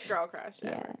I- biggest girl crush yeah.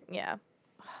 ever. yeah,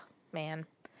 man.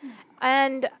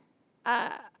 And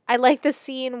I like the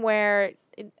scene where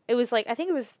it was like I think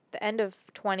it was the end of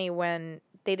 20 when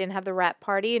they didn't have the wrap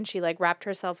party and she like wrapped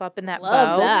herself up in that Love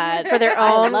bow that. for their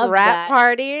I own love wrap that.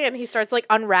 party, and he starts like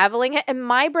unraveling it, and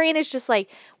my brain is just like,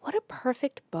 what a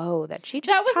perfect bow that she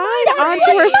just That was tied my onto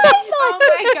brain. herself. Oh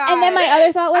my god. And then my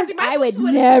other thought was, see, my I would boobs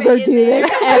would've never fit in do there.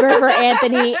 this ever for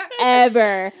Anthony,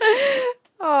 ever. It's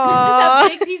a Aww.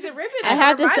 big piece of ribbon. I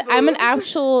have to. for Say, my I'm an boobs.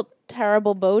 actual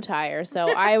terrible bow tire, so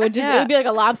I would just. It Yeah. would be like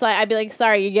a lopsided. I'd be like,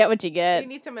 sorry, you get what you You get.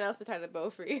 need someone else to tie the bow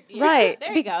for you. Right.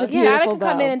 There you go. It's a Shanna beautiful can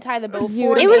come bow. in and tie the bow for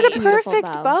Beautiful. me. It was a Beautiful perfect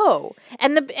bow. bow.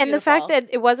 And the fact Beautiful. that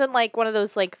it wasn't like one of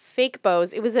those like fake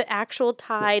bows. It was an actual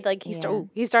tied, like Yeah.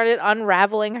 he started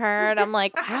unraveling her, and I'm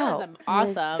like, That wow. was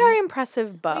awesome. Very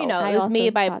impressive bow. You know, I it was also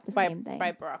made by thought the by same thing.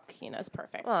 by Brooke. You know, it's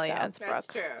perfect. well, so. yeah, it's That's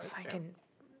Brooke. true. That's true. Fucking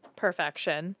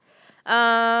perfection.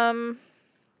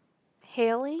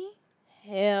 Haley?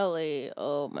 Haley.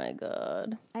 Oh my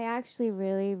god. I actually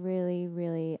really, really,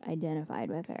 really identified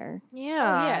with her Yeah.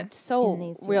 Oh yeah, it's so in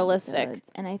these two realistic.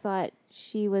 episodes, and I thought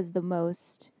she was the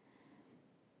most,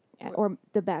 or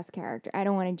the best character. I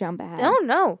don't want to jump ahead.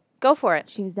 No. Go for it.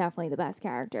 She was definitely the best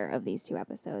character of these 2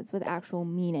 episodes with actual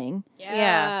meaning.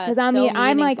 Yeah. Because I so mean,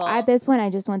 I'm like, meaningful. at this point, I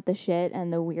just want the shit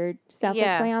and the weird stuff Yeah.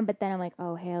 that's going on. But then I'm like,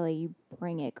 oh, Haley, you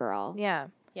bring it, girl. Yeah.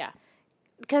 Yeah.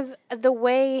 Because the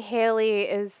way Haley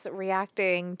is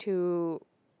reacting to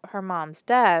her mom's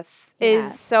death Yeah.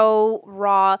 is so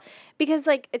raw. Because,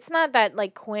 like, it's not that,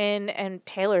 like, Quinn and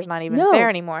Taylor's not even No. there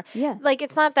anymore. Yeah. Like,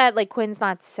 it's not that, like, Quinn's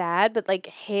not sad, but, like,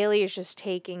 Haley is just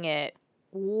taking it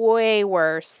way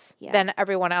worse Yeah. than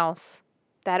everyone else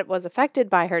that was affected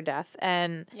by her death.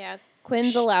 And Yeah.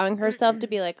 Quinn's allowing herself to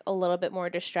be like a little bit more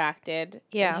distracted.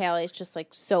 Yeah. And Haley's just like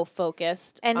so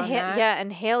focused. and on that.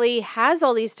 and Haley has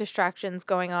all these distractions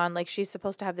going on. Like, she's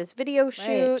supposed to have this video Right.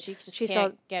 shoot. She just She's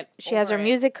can't all- get. She has her over it.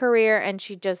 music career, and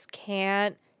she just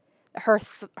can't.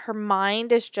 Her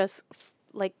mind is just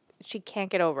like she can't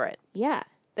get over it. Yeah.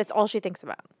 That's all she thinks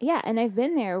about. Yeah. And I've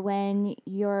been there when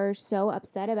you're so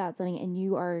upset about something and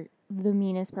you are the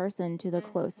meanest person to the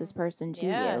closest person to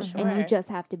Yeah, you. sure. And you just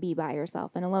have to be by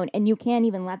yourself and alone. And you can't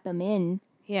even let them in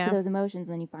Yeah. to those emotions,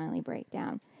 and then you finally break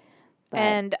down. But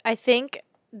And I think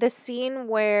the scene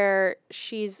where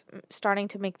she's starting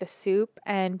to make the soup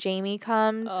and Jamie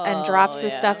comes and drops Oh, the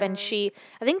yeah. stuff, and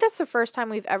I think that's the first time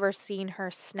we've ever seen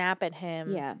her snap at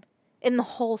him yeah. in the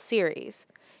whole series.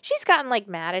 She's gotten like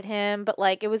mad at him, but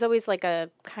like it was always like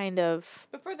a kind of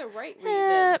But for the right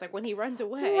reasons, like when he runs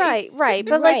away. right,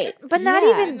 but Right, like, but not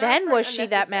yeah. even then was she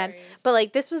that mad. But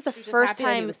like this was the She was just first happy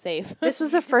that he time. was safe. This was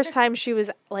the first time she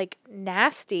was like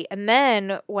nasty, and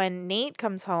then when Nate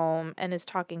comes home and is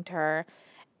talking to her,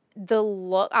 the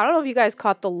look. I don't know if you guys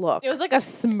caught the look. It was like a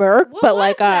smirk, What but was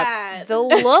like that? The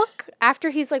look after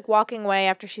he's like walking away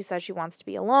after she says she wants to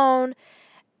be alone,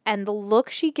 and the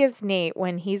look she gives Nate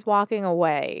when he's walking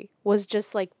away was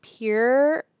just like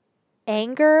pure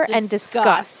anger and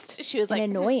disgust She was like,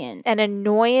 and annoyance. and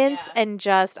annoyance Yeah. and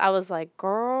just I was like,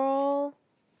 girl,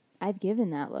 I've given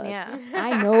that look. yeah,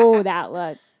 I know that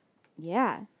look.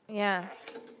 Yeah. yeah.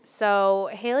 So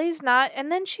Haley's not,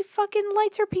 and then she fucking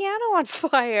lights her piano on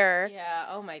fire. yeah.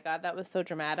 Oh my god, that was so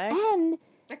dramatic. And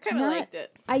I kind of Not- liked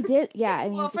it. I did, yeah. I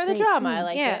mean, Well, it's a for the great drama, I scene.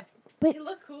 liked Yeah. it. But It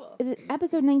looked cool.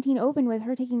 episode 19 opened with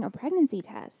her taking a pregnancy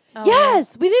test. Oh,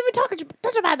 Yes, we didn't even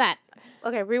touch about that.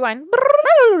 Okay, rewind.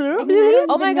 I mean, I don't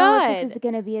Oh even my know if God. this is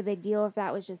going to be a big deal, if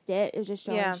that was just it. It was just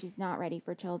showing Yeah. she's not ready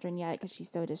for children yet because she's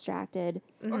so distracted.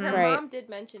 Or her Mhm. Right. mom did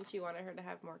mention she wanted her to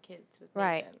have more kids with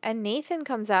Right. Nathan. And Nathan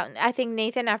comes out. And I think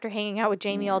Nathan, after hanging out with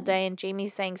Jamie all Yeah. day, and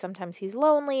Jamie's saying sometimes he's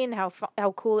lonely and how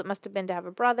cool it must have been to have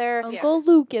a brother. Uncle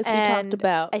Lucas we And talked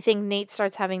about. I think Nate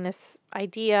starts having this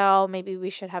idea, oh, maybe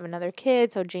we should have another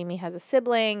kid. So Jamie has a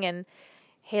sibling, and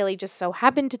Haley just so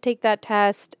happened to take that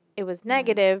test. It was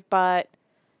negative, but,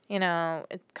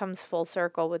 it comes full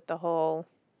circle with the whole.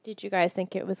 Did you guys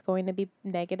think it was going to be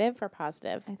negative or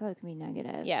positive? I thought it was going to be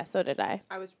negative. Yeah, so did I.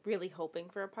 I was really hoping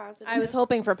for a positive. I was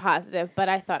hoping for positive, but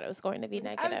I thought it was going to be I've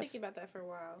been negative. thinking about that for a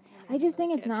while. I just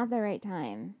think it's not the right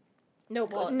time. No,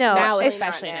 Well, No, now if-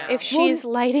 especially now. If she's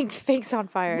lighting things on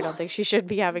fire, I don't think she should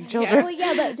be having children. Well,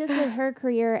 yeah, but just with her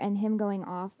career and him going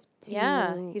off to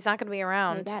Yeah, he's not going to be like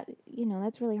around. that,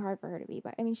 that's really hard for her to be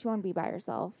by. I mean, she won't be by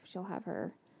herself. She'll have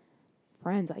her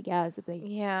friends, I guess, if they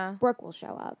Yeah, Brooke will show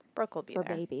up Brooke will be for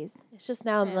there. babies. It's just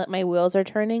now Yeah. that my wheels are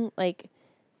turning. Like,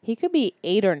 he could be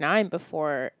 8 or 9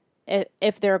 before,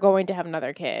 if they're going to have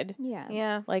another kid. Yeah.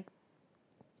 Yeah,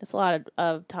 It's a lot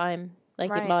of time, like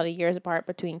Right. a lot of years apart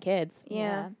between kids.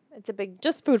 yeah, it's a big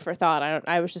Just food for thought.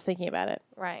 I was just thinking about it.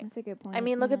 right. That's a good point. I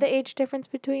mean, look at the age difference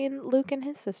between Luke and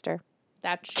his sister.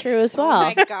 That's true as Oh well.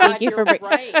 my God, Thank you you're for bring-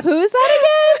 right. Who's that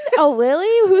again? Oh, Lily?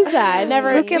 Who's that?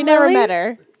 Never. Luke We and never Lily? met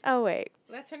her. Oh wait,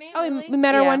 That's her name. Oh, Lily? we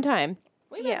met her Yeah. one time.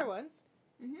 We yeah. met her once.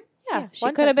 Yeah, she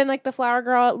one could have time. been like the flower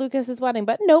girl at Lucas's wedding,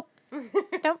 but nope,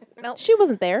 nope, she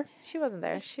wasn't there. she wasn't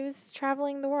there. She was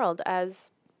traveling the world as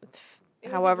It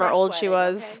was a however rush old she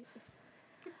wedding, was. okay?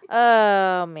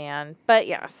 Oh man, but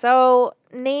yeah. So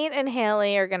Nate and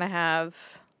Haley are gonna have.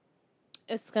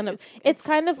 It's kind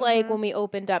of like mhm. when we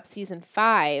opened up season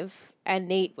 5 and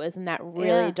Nate was in that really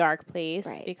Yeah. dark place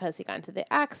Right. because he got into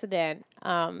the accident.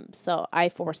 So I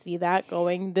foresee that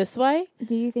going this way.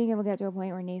 Do you think it will get to a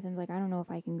point where Nathan's like, I don't know if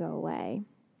I can go away?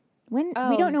 When we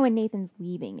Oh. don't know when Nathan's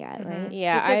leaving yet, Mhm. right?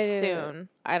 Yeah, He said soon.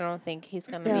 I don't think he's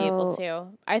going to be able So- to.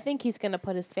 I think he's going to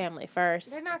put his family first.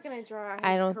 They're not gonna draw his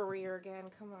I don't- career again.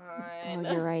 Come Oh, on.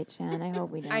 you're right, Shan. I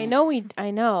hope we don't. I know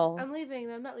I know. I'm leaving.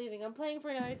 I'm not leaving. I'm playing for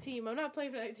another team. I'm not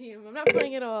playing for that team. I'm not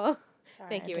playing at all.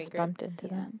 Thank you, I just Ingrid. bumped into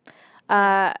Yeah.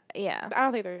 that. Yeah. I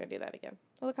don't think they're gonna do that again.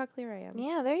 Oh, look how clear I am.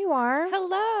 Yeah, there you are.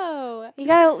 Hello. You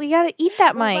gotta eat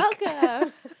that mic.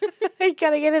 Welcome. You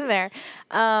gotta get in there.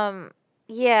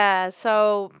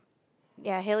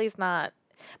 Haley's not.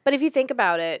 But if you think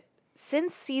about it,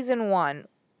 since season 1,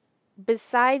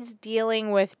 besides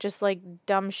dealing with just like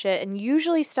dumb shit and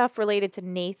usually stuff related to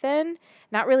Nathan,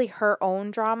 not really her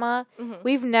own drama, Mhm.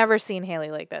 we've never seen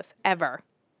Haley like this. Ever.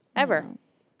 Ever. No.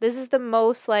 This is the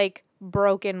most like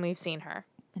broken we've seen her.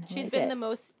 And I She's like been it. the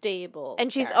most stable.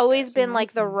 And she's character. always She been has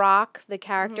like the been. rock, the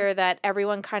character that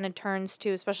everyone kind of turns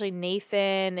to, especially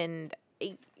Nathan and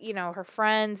her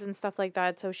friends and stuff like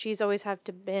that. So she's always have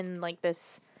to been like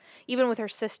this, even with her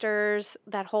sisters.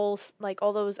 That whole like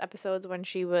all those episodes when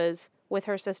she was with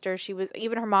her sister, she was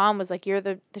even her mom was like, "You're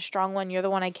the strong one. You're the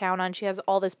one I count on." She has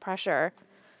all this pressure.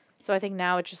 So I think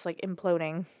now it's just like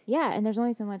imploding. Yeah, and there's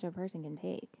only so much a person can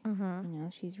take. Mm-hmm.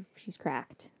 She's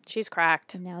cracked, She's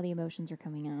cracked. and now the emotions are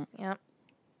coming out. Yep.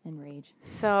 And rage.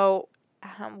 So,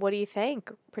 what do you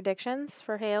think? Predictions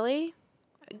for Haley?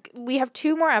 We have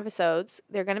 2 more episodes.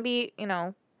 They're going to be,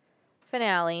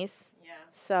 finales. Yeah.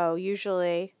 So,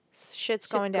 usually, shit's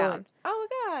going down. Oh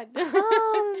my god.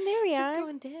 Oh, there we Shit's are.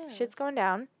 going down. Shit's going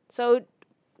down. So,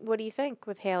 what do you think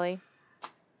with Haley?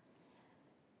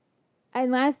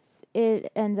 Unless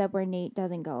it ends up where Nate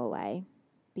doesn't go away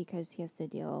because he has to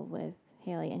deal with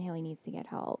Haley, and Haley needs to get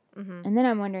help. Mm-hmm. And then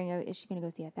I'm wondering, is she going to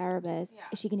go see a therapist? Yeah.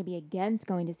 Is she going to be against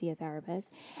going to see a therapist?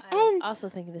 I was And- also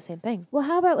thinking the same thing. Well,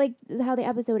 how about like how the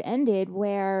episode ended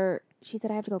where she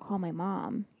said, I have to go call my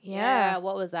mom. Yeah.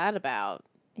 What was that about?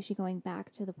 Is she going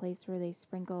back to the place where they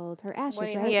sprinkled her ashes, What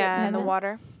do you right? have Yeah, in the Remember?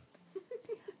 water.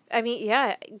 I mean,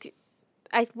 yeah.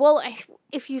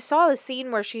 If you saw the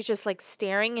scene where she's just like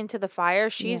staring into the fire,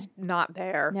 she's not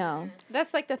there. No.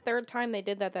 That's like the 3rd time they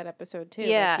did that episode too.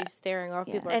 Yeah. Like she's staring off.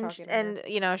 Yeah. People are And talking to her.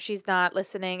 and she's not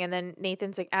listening, and then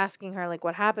Nathan's like asking her like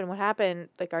what happened,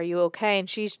 like are you okay, and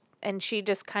she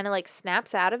just kind of like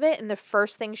snaps out of it, and the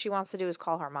first thing she wants to do is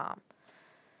call her mom,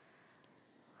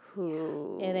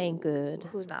 who It ain't good.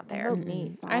 who's not I there. hope Mm-mm.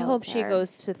 Nate I hope follows she her,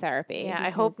 goes to therapy. Yeah, I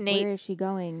hope because Nate- Where is she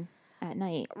going at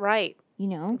night? Right. You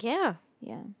know? Yeah.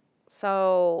 Yeah.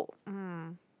 So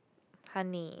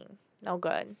honey, no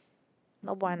good,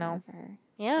 no bueno. Bad for her.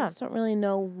 I Yeah. just don't really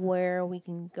know where we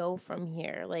can go from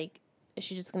here. Like, is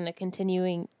she just going to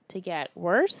continuing to get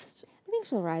worse? I think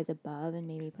she'll rise above and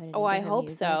maybe put it. Oh, I hope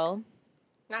so.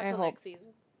 Not I till hope. next season.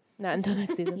 Not until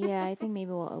next season. Yeah, I think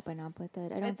maybe we'll open up with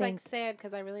it. I don't It's think. like sad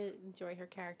because I really enjoy her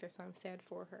character, so I'm sad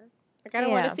for her. Like I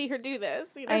don't want Yeah. to see her do this.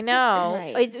 You know? I know.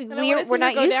 Right. It's- don't wanna see we're her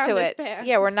not go used down to this it. path.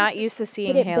 Yeah, we're not used to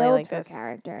seeing But it Haley builds like her this.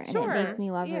 character, and Sure, it makes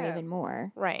me love her yeah. even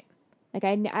more. Right. Like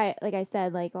like I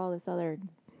said, like all this other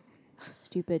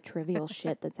stupid trivial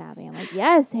shit that's happening. I'm like,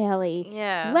 yes, Haley,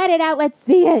 Yeah. let it out. Let's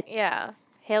see it. Yeah.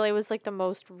 Haley was like the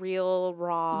most real,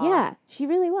 raw. Yeah, she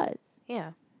really was.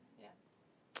 Yeah. Yeah.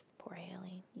 Poor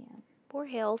Haley. Yeah. Poor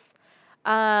Hales.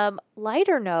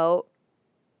 Lighter note,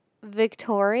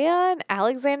 Victoria and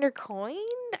Alexander Coin.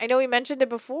 I know we mentioned it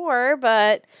before,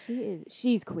 but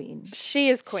She's queen. she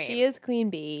is queen. She is Queen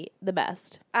Bee, the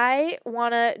best. I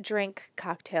want to drink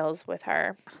cocktails with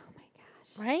her. Oh my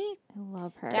gosh, Right? I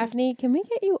love her. Daphne, can we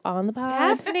get you on the pod?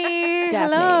 Daphne.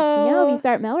 Daphne. Hello. You know, if you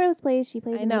start Melrose Place, she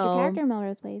plays I a major know. character in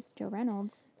Melrose Place. Joe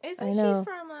Reynolds. Isn't I she know.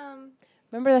 from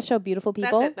Remember that show, Beautiful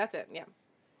People? That's it. Yeah.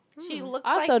 She Hmm. looks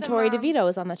Also, like the Tori mom. DeVito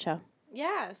was on that show.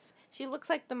 Yes, she looks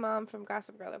like the mom from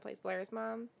Gossip Girl that plays Blair's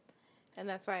mom, and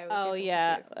that's why I was. Oh, getting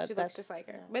yeah, confused. She looks that's- just like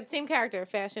her, yeah. but same character,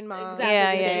 fashion mom. Exactly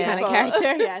Yeah, the yeah, same yeah. kind of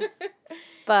character. Yes.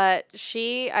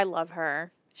 But I love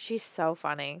her. She's so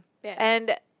funny. Yes.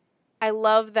 And I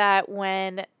love that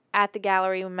when at the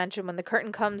gallery we mentioned when the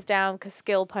curtain comes down because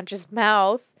Skill punches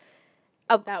mouth.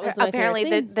 That was my apparently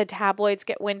favorite scene. the tabloids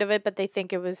get wind of it, but they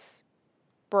think it was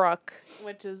Brooke,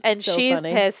 Which is and so she's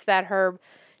funny. pissed that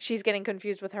she's getting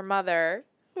confused with her mother,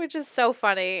 which is so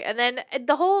funny. And then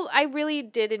I really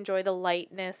did enjoy the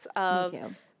lightness of Me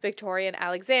too. Victoria and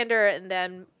Alexander, and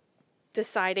then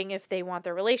deciding if they want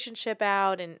their relationship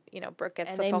out, and Brooke gets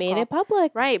And the they phone made call. it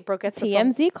public. Right, Brooke gets the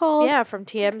phone. TMZ called. Yeah, from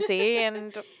TMZ,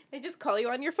 and they just call you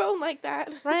on your phone like that.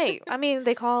 right. I mean,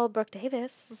 they call Brooke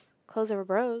Davis, close over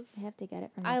bros. I have to get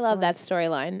it from. I the love that source.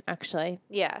 storyline, actually.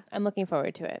 Yeah, I'm looking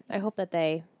forward to it. I hope that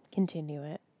they continue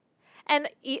it. and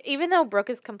even though Brooke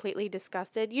is completely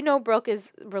disgusted, Brooke is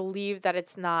relieved that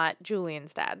it's not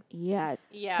Julian's dad. Yes.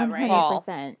 Yeah, right.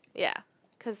 100%. Yeah,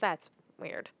 because that's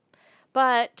weird.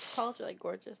 But Paul's really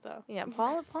gorgeous though. yeah,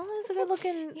 Paul is a good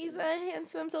looking. He's a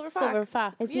handsome silver fox. Silver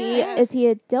Fox. Is Yes. he? Is he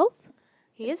a dilf?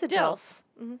 He is a Dilf.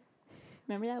 DILF,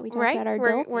 Remember that we talked right? about our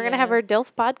We're dilfs. gonna have our DILF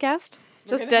podcast,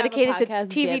 We're just gonna have a dedicated to podcast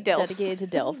TV DILFs. Dedicated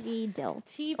to DILFs. TV dilf.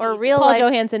 TV Or Dilf. real Paul life.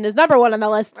 Johansson is number one on the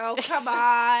list. Oh come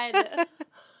on.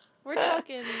 We're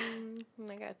talking.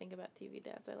 I gotta think about TV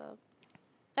dads. I love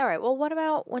All right. Well, what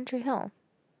about One Tree Hill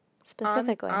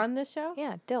specifically? on this show.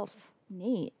 Yeah, DILFs.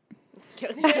 Neat. Duh.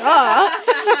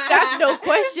 That's no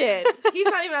question. He's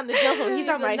not even on the Dilf list. He's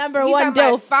on the my number he's one on my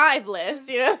Dilf. 5 list.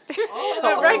 You know,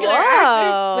 Oh, a regular whoa.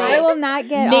 actor. I will not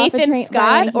get off a Nathan train.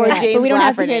 Scott well, I or hear that, but James we don't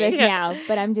have to hear Lafferty? this Yeah. now.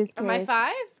 But I'm just Am I curious.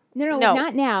 5? No, No,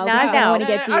 not now. not but now. I want to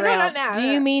get no, derailed. not now. Do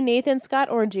you mean Nathan Scott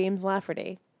or James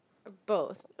Lafferty?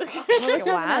 both? Well, we're talking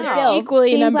about Wow. dilfs. Equally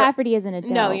James number- Lafferty isn't a dilf.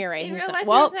 No, you're right. In He's real not, life, he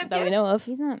well, doesn't have that we kids? know of.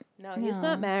 He's not. No, he's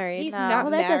not No. married. He's No. not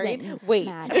Well, that married. doesn't Wait.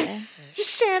 matter.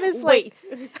 Shan is Wait.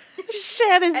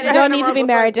 Shan is And You then don't the need to be Marbles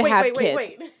married going, to have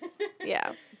wait.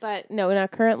 yeah. But no,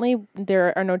 not currently.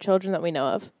 There are no children that we know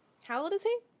of. How old is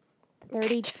he?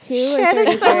 32 Shan or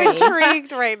is so 33.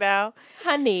 intrigued right now.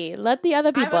 Honey, let the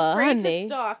other people, I'm afraid honey. to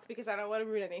stalk because I don't want to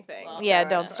ruin anything. Well, Yeah, sorry,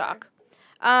 don't sorry.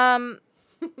 stalk.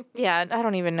 Yeah, I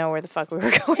don't even know where the fuck we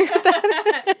were going with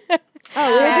that. Oh,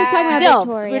 we were just talking about Dilfs.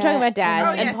 Victoria. We were talking about dads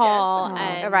Oh, and yes, Paul.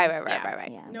 yes. And,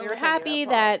 right. Yeah. No, we we're were talking happy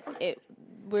about that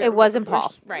Paul. It wasn't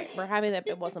Paul. Right. We're happy that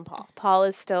it wasn't Paul. Paul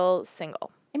is still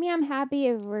single. I mean, I'm happy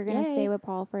if we're going to Yay. stay with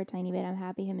Paul for a tiny bit. I'm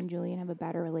happy him and Julian have a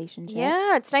better relationship.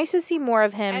 Yeah, it's nice to see more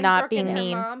of him And not Brooke being and her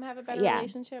mean. mom have a better Yeah.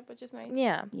 relationship, which is nice.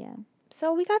 Yeah. Yeah.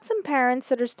 So we got some parents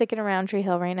that are sticking around Tree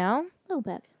Hill right now. A little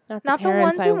bit. Not the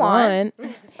parents ones you I want. You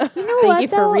know Thank what, you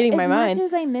for though? reading my as mind. much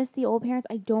as I miss the old parents,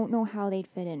 I don't know how they'd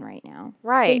fit in right now. They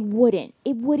Right. wouldn't.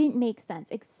 It wouldn't make sense,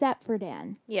 except for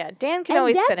Dan. Yeah, Dan can And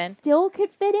always Deb fit in. still could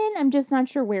fit in. I'm just not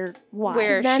sure why. Where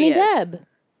She's she Nanny is. Deb.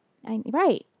 Right.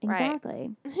 Right.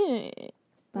 Exactly.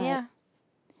 But, Yeah.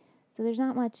 So there's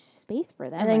not much space for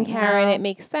them. And then right now. Karen, now. it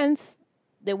makes sense.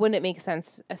 It wouldn't make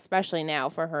sense, especially now,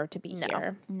 for her to be No.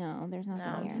 here. No, there's No,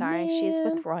 nothing I'm here. sorry. She's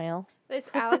Man. with Royal. This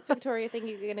Alex Victoria thing,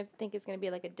 you're gonna think is gonna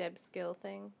be like a Deb Skill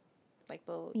thing, like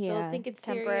they'll Yeah. think it's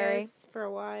Temporary. serious for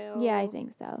a while. Yeah, I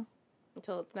think so.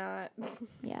 until it's not.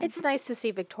 Yeah. It's nice to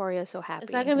see Victoria so happy.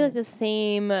 It's not going to be like the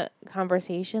same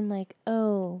conversation, like,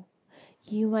 oh,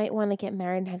 you might want to get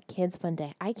married and have kids one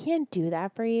day. I can't do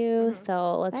that for you, Mhm.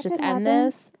 so let's That just could end happen.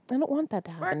 this. I don't want that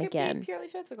to Or it happen could again. be purely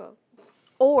physical.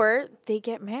 Or they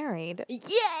get married. Yay!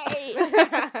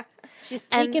 She's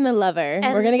And- taken a lover.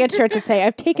 and- We're going to get shirts that say,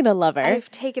 I've taken a lover. I've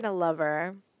taken a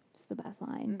lover. It's the best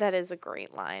line. That is a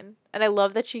great line. And I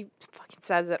love that she fucking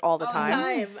says it all the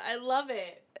time. I love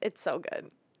it. It's so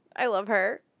good. I love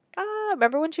her.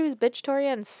 remember when she was bitch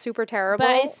Toria and super terrible?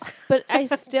 But I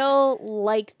still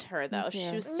liked her though. too.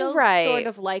 She was still Right. sort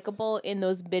of likable in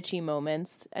those bitchy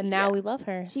moments, and now Yeah. we love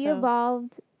her. She so.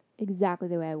 evolved exactly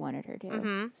the way I wanted her to.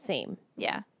 Mm-hmm. Same.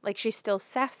 Yeah, like she's still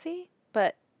sassy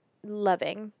but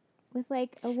loving. With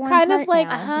like a warm Kind of heart like,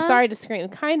 now. Uh-huh. sorry to scream,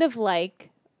 kind of like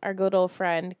our good old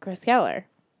friend Chris Keller.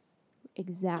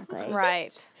 Exactly.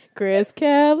 Right. Chris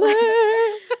Keller.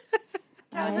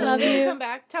 Tyler I Hilton, love can you. Come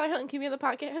back. Tyler Hilton, can you be on the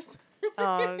podcast?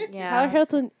 Oh yeah. Tyler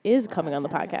Hilton is coming on the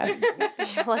podcast.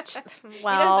 Let's- He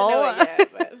well, doesn't know it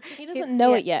yet, but He doesn't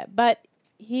know it yet, but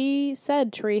he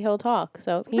said Tree Hill Talk,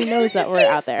 so he knows that we're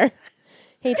out there.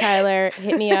 Hey Tyler,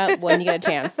 hit me up when you get a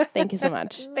chance. Thank you so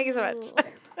much. Thank you so much.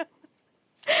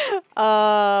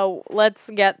 Let's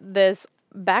get this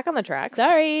back on the tracks.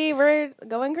 Sorry, we're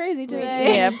going crazy Wait,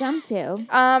 today. Yeah. Jump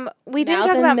to. We did Mouth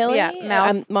talk and about Millie?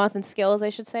 mouth, Mouth and Skills, I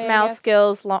should say. I mouth guess.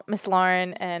 skills. Miss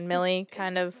Lauren and Millie,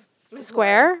 kind of Miss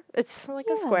square. It's like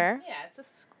a Yeah. square, Yeah, it's a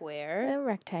square. a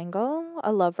rectangle,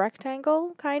 a love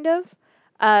rectangle, kind of.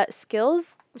 Skills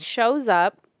shows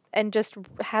up and just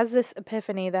has this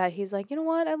epiphany that he's like, you know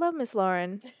what? I love Miss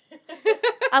Lauren.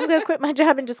 I'm gonna quit my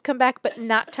job and just come back, but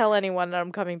not tell anyone that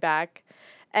I'm coming back.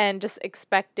 And just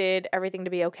expected everything to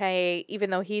be okay, even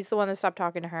though he's the one that stopped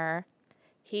talking to her.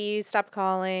 He stopped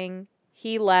calling.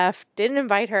 He left. Didn't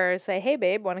invite her. Say, hey,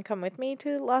 babe, want to come with me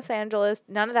to Los Angeles?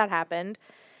 None of that happened.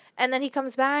 And then he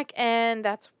comes back, and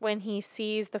that's when he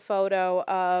sees the photo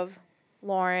of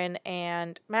Lauren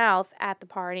and Mouth at the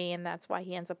party, and that's why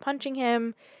he ends up punching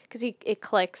him, because it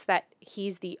clicks that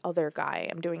he's the other guy.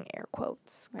 I'm doing air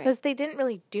quotes. Right. Because they didn't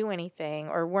really do anything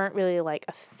or weren't really like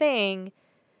a thing.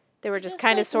 They were just Just,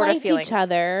 kind of like, sort of liked feeling each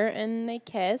other, and they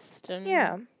kissed, and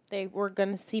Yeah. they were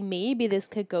gonna see maybe this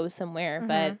could go somewhere,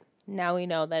 but now we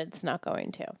know that it's not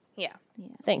going to. Yeah. Yeah.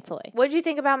 Thankfully, What did you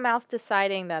think about Mouth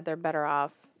deciding that they're better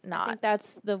off I not? think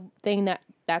that's the thing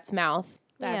that's Mouth.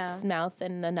 That's Yeah. Mouth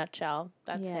in a nutshell.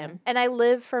 That's Yeah. him. And I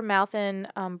live for Mouth and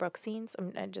Brooke scenes.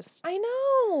 I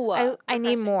know. I need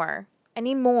refreshing. more. I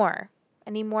need more. I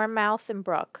need more Mouth and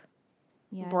Brooke.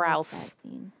 Yeah. I Browth. liked that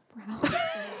scene. Browth.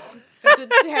 that's a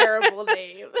terrible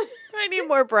name. I need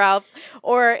more Browth.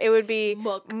 Or it would be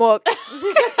Mook. Mook.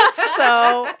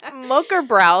 So, Mook or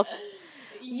Browth.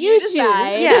 You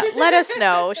decide. Yeah, let us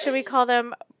know. Should we call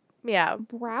them, yeah,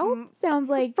 Browth sounds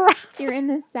like Browth. you're in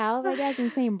the South, I guess,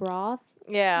 and saying broth.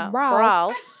 Yeah,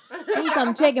 Browth. Browth. Need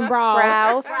some chicken broth.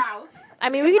 Browth. Wow. I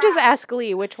mean, we could just ask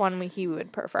Lee which one he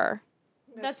would prefer.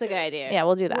 That's a good idea. Yeah,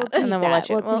 we'll do that. We'll and then tweet we'll that. let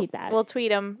you. We'll tweet that. We'll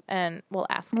tweet him and we'll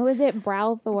ask. What was it?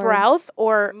 Browth or Browth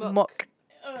or Mook. Mook?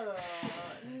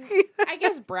 I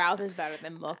guess Browth is better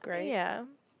than Mook, right? Yeah.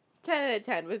 10 out of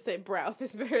 10 would say Browth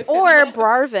is better than Or Mook.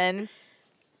 Barvin.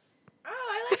 Oh,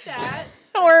 I like that.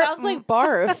 Or Sounds like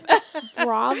barf.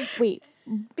 Brav? Wait,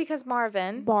 because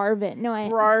Marvin. Barvin. No, I.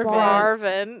 Barvin.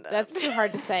 Barvin. That's too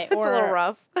hard to say. It's a little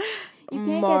rough. You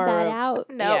can't Mar- get that out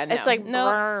No, Yeah, it's no. like No.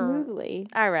 brr. smoothly.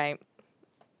 All right.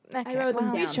 Okay, wrote them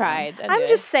well, We down. tried. I'm anyway.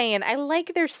 just saying, I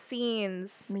like their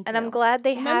scenes, Me and I'm too. glad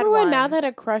they had Remember when one. Mouth had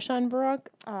a crush on Brooke?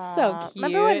 Aw. So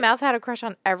Remember when cute. Mouth had a crush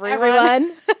on everyone?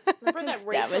 Everyone. Remember that That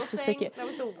Rachel was just so thing? cute. That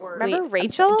was the worst. Remember Wait,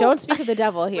 Rachel? Don't speak of the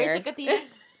devil here. Rachel Katina?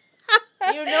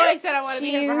 You know I said I want to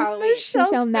be here for She- Halloween. She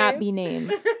shall not face. be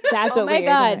named. That's Oh what my we are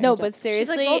god, doing. no, Angel. but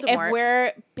seriously, if Voldemort.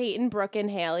 we're Peyton, Brooke, and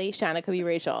Haley, Shauna could be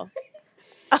Rachel.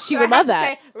 She I would have love to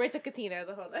that. say Rachel Katina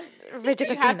the whole time. Rachel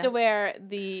You have Katina. to wear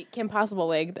the Kim Possible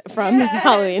wig from Yeah.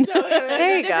 Halloween. No, it's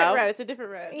There a you different go. Red. It's a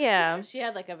different red. Yeah, She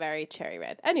had like a very cherry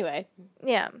red. Anyway,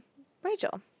 yeah.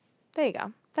 Rachel. There you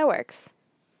go. That works.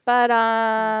 But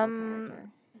It's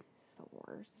the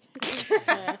worst.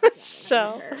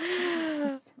 so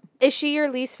is she your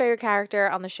least favorite character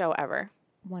on the show ever?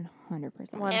 100%.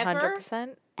 100%.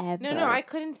 Ever. No, I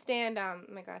couldn't stand. Oh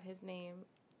my God, his name.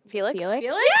 Felix. Felix?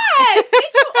 Yes, thank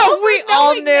you all for We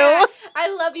all knowing knew. that.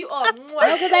 I love you all. No,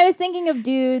 because I was thinking of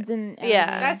dudes and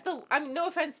Yeah. That's the. I mean, no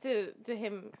offense to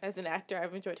him as an actor.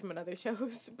 I've enjoyed him in other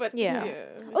shows, but Yeah.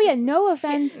 Oh yeah, no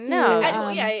offense to No.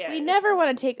 Yeah. we never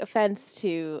want to take offense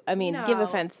to, give No,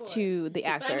 offense of course. to the But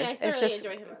I actors. mean, I It's thoroughly just enjoy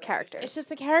him in other characters. It's just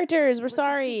the characters. We're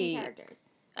sorry.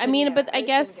 I mean, Yeah, but at I least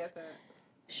guess, get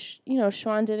that.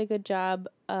 Sean did a good job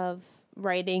of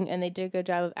writing and they did a good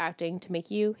job of acting to make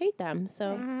you hate them.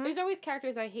 So Mhm. There's always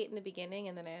characters I hate in the beginning,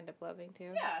 and then I end up loving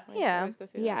too. Yeah. I just Yeah. always go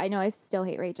through Yeah, that. I know. I still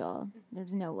hate Rachel.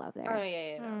 There's no love there. Oh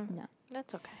yeah. No. Mm.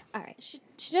 That's okay. All right. she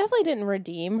definitely didn't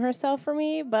redeem herself for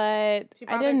me, but She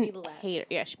I bothered me didn't less. hate her.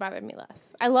 Yeah, she bothered me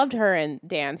less. I loved her and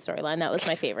Dan's storyline. That was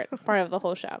my favorite part of the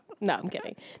whole show. No, I'm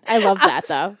kidding. I loved that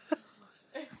though.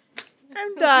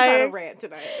 I'm This is on a dying. rant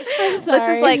tonight. I'm This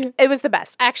sorry. is like, it was the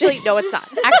best. Actually, no, it's not.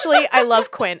 Actually, I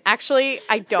love Quinn. Actually,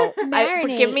 I don't.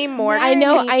 Give me more. I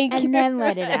know, Marinate I- and then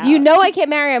let it out. You know I can't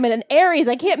marry. I'm an Aries.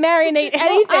 I can't marinate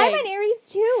anything. I'm an Aries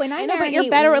too, and I know, but marinate you're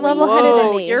better way level-headed than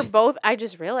Whoa, me. you're both. I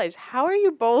just realized. How are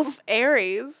you both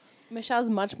Aries? Michelle's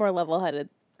much more level-headed.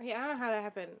 Yeah, I don't know how that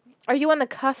happened. Are you on the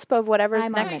cusp of whatever's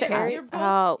I'm on next the to Aries?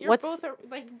 cusp. You're What's? both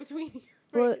like between.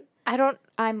 Well, I don't.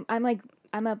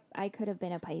 I could have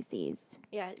been a Pisces.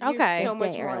 Yeah, you're Okay. so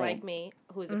much Day more early. like me,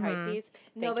 who's a Mhm. Pisces.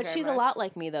 No, Thank but you very she's a much. lot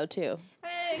like me though too.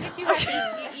 I guess you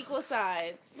have equal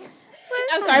sides.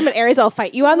 I'm sorry, I'm an Aries. I'll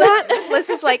fight you on that. Liz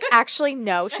is like, actually,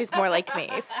 no, she's more like me.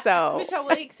 So Michelle,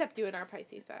 we'll accept you in our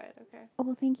Pisces side, okay? Oh,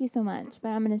 well, thank you so much, but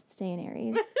I'm gonna stay in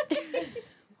Aries.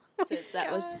 Since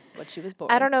that was what she was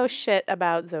born. I don't know shit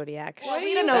about zodiac. What do We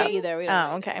you don't know know? either. We don't know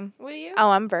Oh, either. okay. What are you? Oh,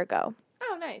 I'm Virgo.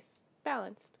 Oh, nice.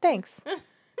 Balanced. Thanks.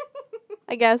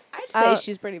 I guess. I'd say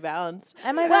she's pretty balanced.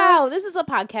 Am I Wow, this is a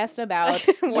podcast about.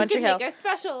 One You Tree can Hill. make a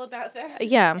special about that.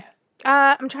 Yeah.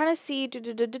 I'm trying to see. How do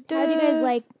you guys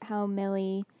like how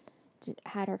Millie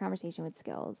had her conversation with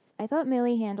Skills? I thought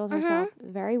Millie handled herself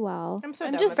very well. I'm so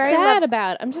I'm done just with very sad lev-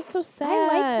 about. I'm just so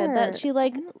sad her. that she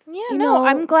like. Yeah, You no, know-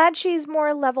 I'm glad she's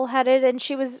more level-headed, and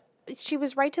she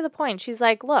was right to the point. She's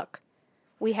like, look,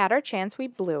 we had our chance, we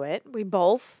blew it. We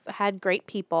both had great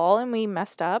people, and we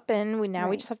messed up, and we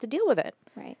Right. just have to deal with it.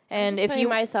 Right. And Just if putting you,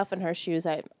 myself in her shoes,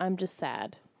 I'm just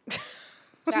sad.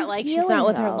 That She's like she's healing, not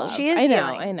with her though. love. she is I know.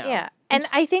 healing. I know. Yeah, and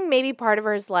I think maybe part of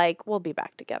her is like, we'll be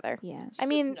back together. Yeah. I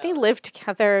mean, just they knows. live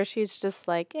together. She's just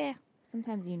like,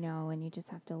 Sometimes you know, and you just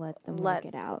have to let them Let-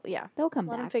 work it out. yeah, They'll come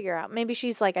let them back. figure out. Maybe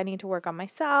she's like, I need to work on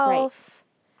myself.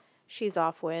 She's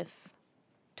off with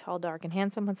tall, dark, and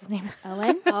handsome. What's his name?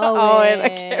 Owen? Owen, I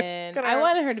can't- I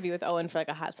wanted her to be with Owen for like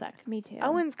a hot sec. Me too.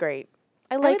 Owen's great.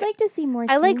 I I like. would like to see more.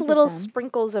 I like scenes with little them.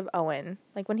 sprinkles of Owen.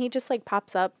 Like when he just like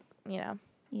pops up, you know.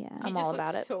 Yeah. I'm He just all looks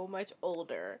about it. so much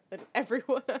older than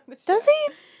everyone on the show. Does he?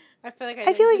 I feel like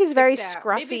I feel like just he's very sticks out.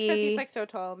 Maybe it's because scruffy. he's like so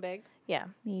tall and big. Yeah,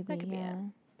 Maybe. that could be Yeah. it.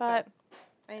 but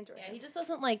I enjoy Yeah, it. he just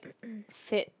doesn't like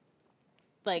fit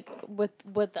like with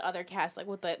the other cast, like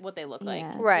what they look like.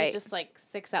 Yeah. Right. He just like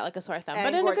sticks out like a sore thumb, And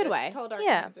but in a good gorgeous, way. Tall, dark,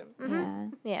 Yeah. and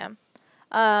handsome. mhm, Yeah.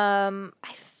 yeah. I'm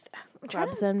trying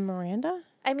Grubs to- and Miranda.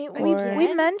 I mean, Or-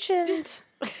 we mentioned.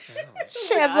 Shan's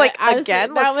Yeah, like honestly,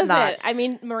 again. that Let's was not. it. I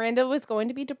mean, Miranda was going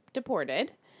to be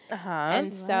deported, Uh-huh.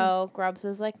 and She so was. Grubbs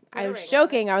was like, Put a I ring was on it.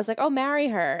 joking. I was like, oh, marry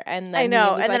her, and then I know,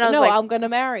 he was and like, then I was no, like- I'm gonna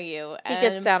marry you. He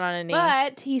gets And- down on a knee.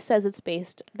 But he says it's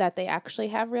based that they actually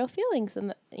have real feelings,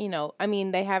 and I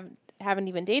mean, they haven't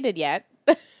even dated yet.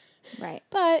 Right.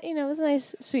 But it was a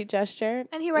nice, sweet gesture.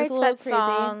 And he It was writes a little that crazy.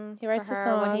 song. He writes for the her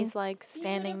song. when he's like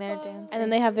standing there Beautiful. dancing. And then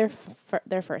they have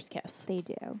their first kiss, They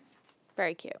do.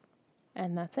 Very cute.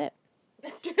 and that's it.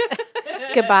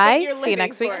 Goodbye. You're See you living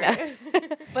next week. for No.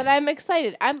 it. But I'm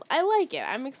excited. I like it.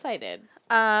 I'm excited.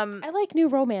 I like new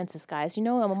romances, guys. I'm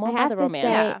all I about have the to romance. say-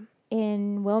 yeah.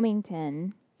 In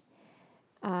Wilmington,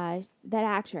 that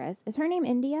actress, is her name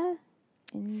India?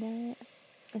 India?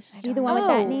 Is she the one with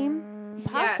that name?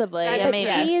 Possibly. Yes, Yeah, that maybe.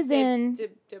 yes. She is in-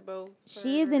 Debo-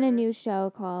 She is in a new show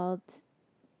called.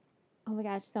 Oh my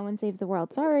gosh, Someone Saves the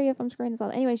World. Sorry if I'm screwing this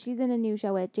up. Anyway, she's in a new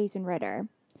show with Jason Ritter.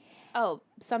 Oh,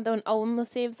 something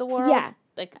almost saves the world. Yeah.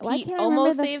 Like Why Pete can't I remember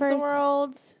almost the saves the first-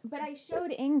 world. But I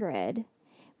showed Ingrid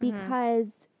because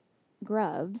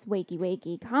Grubbs,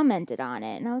 Wakey, commented on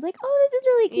it. And I was like, oh, this is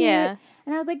really cute. Yeah.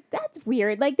 And I was like, that's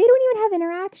weird. Like, they don't even have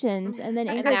interactions. And then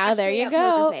And Ingrid now there straight you up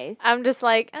poker go. face. I'm just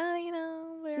like,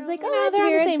 we're She's like, all- oh, No, that's they're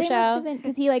on the weird. same They show.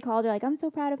 Because he like called her like, I'm so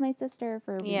proud of my sister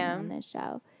for being Yeah. on this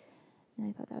show. And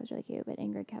I thought that was really cute. But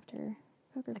Ingrid kept her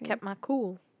poker I face. kept my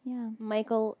cool. Yeah.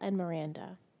 Michael and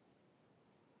Miranda.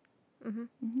 Mm-hmm.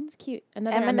 It's cute.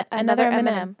 Another Another Eminem.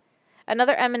 Eminem.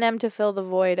 Another Eminem to fill the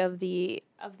void of the.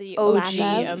 Of the OG. OG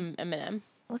Eminem.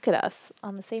 Look at us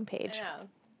on the same page. I know.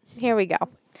 Here we go.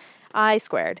 I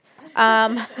squared.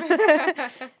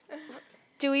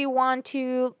 Do we want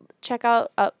to check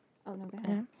out? Oh, no, go ahead.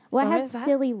 Yeah. Well, What I is have that?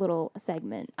 silly little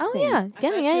segment. Oh things. yeah, I yeah, thought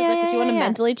yeah, she was yeah, like, would you want to yeah.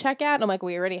 mentally check out? And I'm like,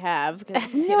 we already have.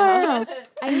 'cause, you No, know.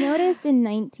 I noticed in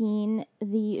 19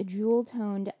 the jewel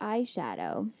toned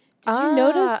eyeshadow. Did you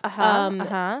notice Uh-huh.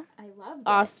 I loved it.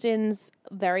 Austin's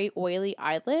very oily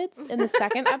eyelids in the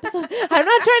second episode? I'm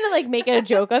not trying to like make it a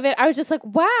joke of it. I was just like,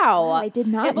 wow. Oh, I did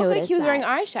not It looked like notice he was wearing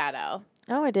that. eyeshadow.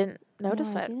 Oh, I didn't notice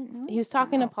No, I it. didn't He was notice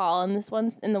talking that. to Paul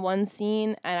in the one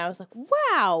scene, and I was like,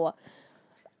 wow.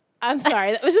 I'm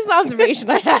sorry. That was just an observation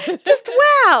I had. Just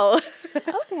wow.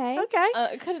 Okay.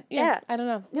 Okay. Yeah, I don't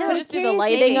know. No, I Could was just be the curious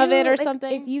lighting if of it you- or if-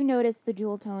 something. If you noticed the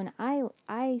jewel tone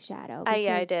eyeshadow.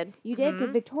 Yeah, I because did. You did because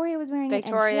Mhm. Victoria was wearing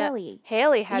Victoria- it and Haley.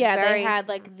 Haley had yeah, very they had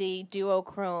like the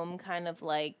duochrome kind of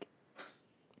like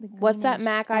the what's that greenish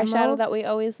MAC eyeshadow emerald. that we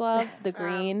always love? The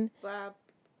green.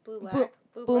 Blue Bo- black.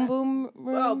 Boom boom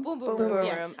room. Oh, boom boom room.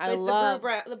 Yeah. room. I It's love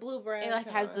the blue brown. it. Like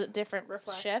has color. the different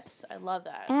reflects. shifts. I love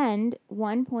that. And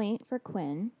 1 point for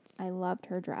Quinn. I loved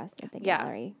her dress at the Yeah.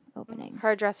 gallery opening.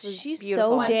 her dress was She's so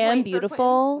beautiful. One damn point for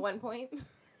beautiful. Quinn. 1 point.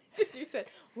 She said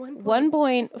 1 point. 1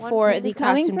 point One for point. the This is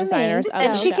coming costume from me, designers of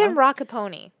and the she show. can rock a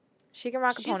pony. She can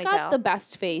rock a She's ponytail. got the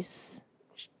best face.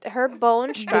 Her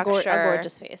bone structure. A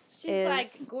gorgeous face. She's is-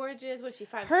 like gorgeous. What she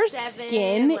 5'7"? Her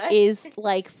skin like- is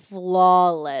like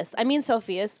flawless. I mean,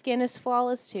 Sophia's skin is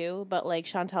flawless too, but like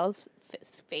Chantel's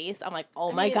face, I'm like,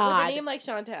 oh I my mean, god. With a name like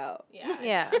Chantel. Yeah.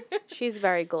 Yeah, she's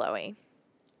very glowy.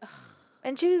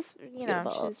 And she was,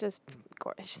 Beautiful. she's just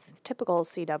gorgeous. She's typical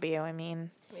CW. I mean,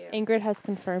 Yeah. Ingrid has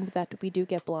confirmed that we do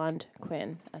get blonde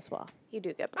Quinn as well. you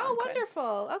do get Oh, blonde Quinn.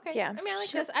 wonderful. Okay. Yeah. I mean, I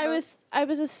like Because this. I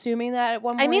was assuming that at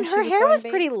one point. I mean, she her hair going was to be-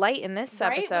 pretty light in this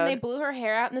right episode. when they blew her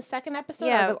hair out in the second episode. I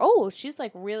Yeah. was like, oh, she's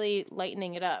like really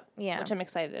lightening it up, Yeah, which I'm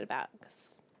excited about. 'Cause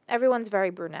everyone's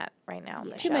very brunette right now. in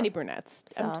the too show. many brunettes.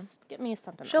 So. Just get me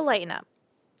something. She'll else. lighten up.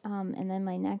 And then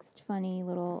my next funny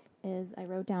little is I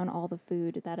wrote down all the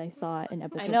food that I saw in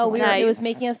episode. I know we 1. were, it was Nice.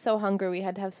 making us so hungry. We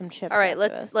had to have some chips. All right, after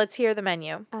this. let's hear the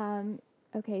menu.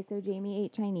 Okay, so Jamie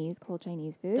ate cold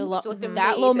Chinese food. The Which looked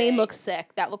that lo mein amazing. looks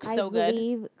sick. That looks I so good.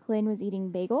 believe Clint was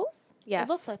eating bagels. Yes,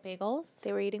 It looks like bagels.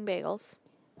 they were eating bagels.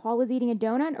 Paul was eating a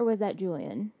donut, or was that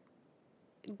Julian?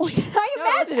 Or did I No,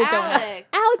 it was imagine a donut? Alex.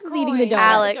 Alex was eating the Coin. donut.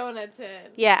 Alex. Donuts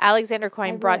in. Yeah, Alexander I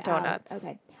Coyne wrote brought Alex. donuts.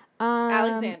 Okay.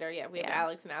 Alexander. Yeah, we have yeah.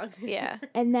 Alex and Alexander. Yeah.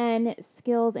 And then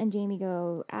Skills and Jamie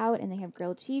go out, and they have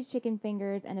grilled cheese, chicken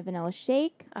fingers, and a vanilla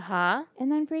shake. Uh huh.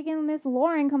 And then freaking Miss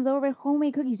Lauren comes over with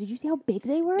homemade cookies. Did you see how big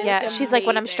they were? They Yeah, looked she's like,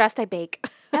 when I'm amazing. stressed, I bake.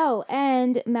 Oh,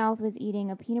 and Mouth was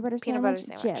eating a peanut butter Peanut butter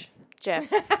sandwich. sandwich. Jif.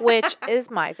 Jif, which is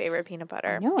my favorite peanut I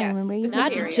butter. know. I Yes, remember you the said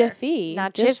Not superior. that. Jiffy.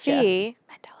 Not just Jiffy.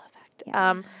 Mandela effect.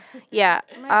 Yeah. Yeah.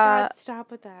 Oh my God,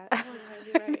 stop with that. Oh my God,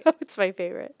 you're I right. know, it's my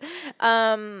favorite.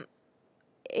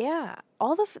 Yeah,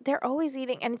 they're always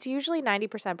eating, and it's usually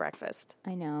 90% breakfast.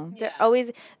 I know. They're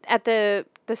always at the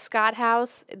Scott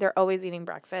house. They're always eating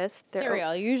breakfast. They're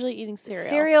cereal. You're usually eating cereal.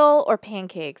 cereal or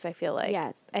pancakes. I feel like.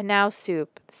 Yes. And now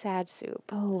soup, sad soup.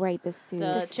 Oh, right, the soup.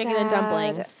 The I chicken and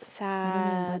dumplings. didn't even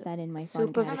Sad. put that in my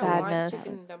Soup fun of I don't want sadness.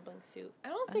 chicken and dumpling soup. I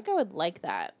don't think I would like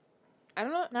that. I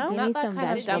don't know. No? Give not me that some kind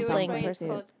of vegetable dumpling. dumpling It's soup.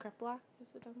 called krepla. Is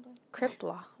it dumpling?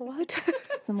 Kripla. What?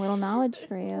 Some little knowledge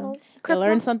for you. I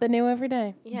learn something new every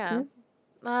day. Yeah. Too.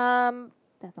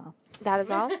 That's all. That is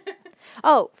all.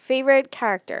 Oh, favorite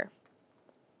character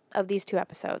of these two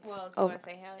episodes. Oh, to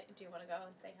say Haley? Do you want to go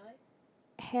and say Haley?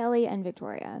 Haley and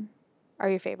Victoria. are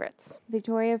your favorites?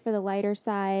 Victoria for the lighter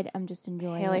side. I'm just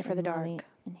enjoying Haley it, for the and Lily- dark.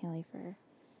 And Haley for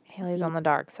Haley's Deep. on the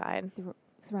dark side.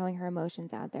 throwing her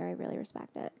emotions out there. I really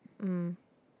respect it. Mm.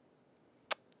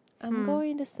 I'm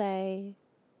going to say.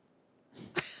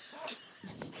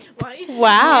 Why?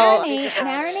 Wow.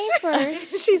 Marinate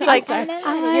first. She's like, and then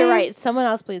I- You're right. Someone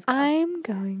else, please. Go. I'm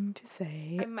going to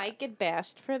say. I might get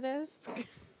bashed for this.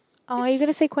 Oh, are you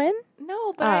gonna say Quinn?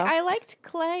 No, but Oh. I liked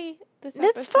Clay this That's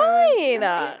episode. fine.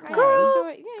 I Girl,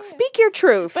 enjoy- yeah. Speak your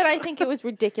truth. But I think it was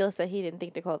ridiculous that he didn't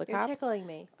think to call the You're cops. tickling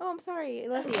me. Oh, I'm sorry. I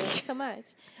love you so much.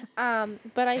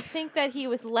 But I think that he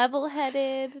was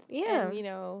level-headed. Yeah.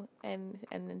 And,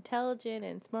 and intelligent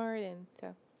and smart, and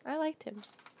so I liked him.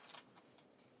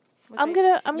 I'm Yeah,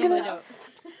 gonna but don't.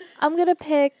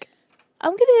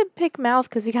 I'm gonna pick Mouth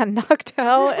because he got knocked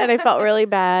out and I felt really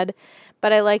bad,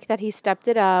 but I like that he stepped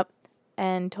it up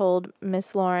and told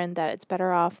Miss Lauren that it's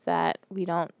better off that we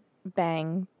don't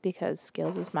bang because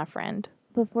Skills is my friend.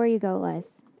 Before you go, Les,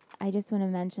 I just want to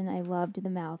mention I loved the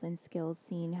Mouth and Skills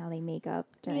scene, how they make up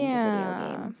during the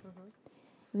video game.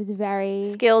 It was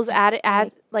very Skills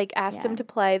asked yeah. him to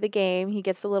play the game. He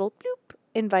gets a little bloop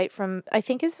invite from I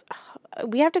think his.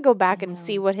 We have to go back I and know.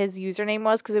 see what his username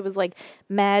was because it was like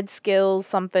Mad Skills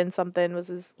something was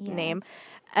his Yeah. name,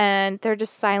 and they're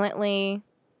just silently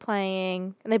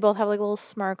playing, and they both have like a little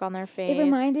smirk on their face. It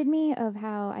reminded me of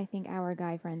how I think our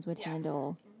guy friends would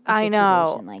handle a I know.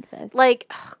 situation like this.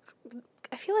 Like,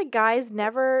 I feel like guys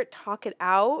never talk it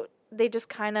out. They just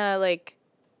kind of like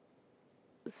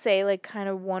say like kind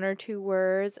of one or two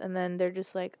words, and then they're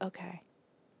just like, okay,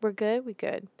 we're good, we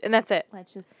good, and that's it.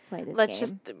 let's just play this Let's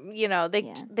game. just, they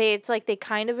Yeah. it's like they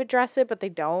kind of address it, but they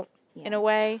don't. in a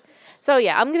way. So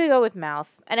yeah, I'm gonna go with Mouth.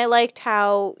 And I liked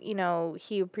how,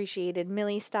 he appreciated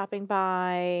Millie stopping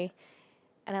by,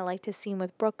 and I liked his scene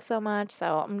with Brooke so much.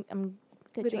 So I'm Good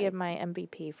gonna choice. give my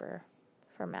MVP for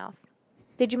Mouth.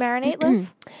 Did you marinate, Liz?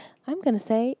 I'm gonna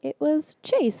say it was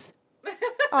Chase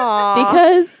Aww.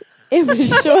 because it was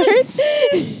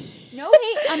short. No,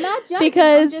 hey, I'm not judging. I'm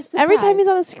Because just every time he's surprised.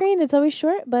 on the screen, it's always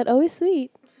short but always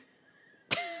sweet.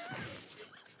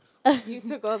 You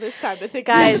took all this time to think.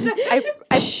 Guys,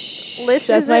 Liz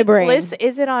That's my isn't- brain. Liz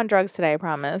isn't on drugs today, I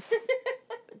promise.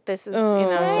 This is, Can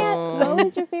I ask, Oh. what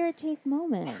was your favorite Chase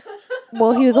moment?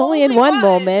 Well, he was only in one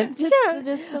moment. Just, Yeah.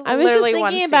 just the I was just Literally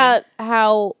one thinking scene. about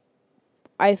how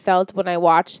I felt when I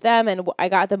watched them, and I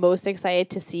got the most excited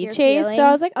to see Your Chase. So feeling?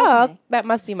 I was like, "Oh, Okay. that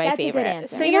must be my That's a good favorite."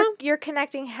 answer. So You know? you're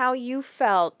connecting how you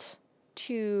felt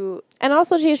to And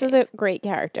also, Chase is a Chase. great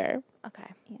character. okay.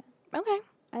 Yeah. Okay.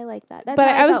 I like that. That's But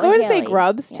how I was felt going with to say Haley.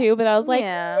 Grubs Yeah. too, but I was like,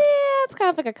 Yeah. "Yeah, it's kind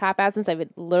of like a cop out since I've been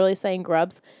literally saying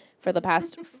Grubs for the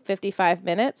past 55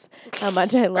 minutes. How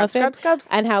much I love him Scrubs.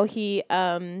 and how he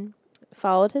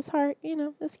followed his heart.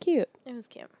 It's cute. It was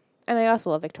cute. And I also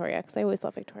love Victoria because I always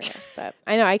love Victoria. But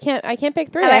I know I can't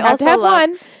pick three. And I I have to also have love-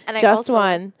 one. And I Just also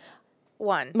one.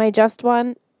 One. My just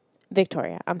one,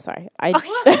 Victoria. I'm sorry.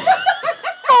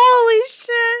 Holy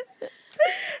shit.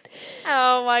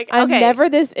 Oh my god. I'm Okay. never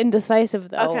this indecisive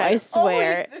though. Okay. I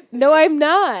swear. No, I'm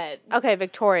not. Okay,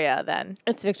 Victoria then.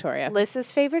 It's Victoria.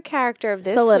 Liz's favorite character of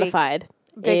this Solidified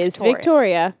week. is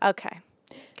Victoria. Okay.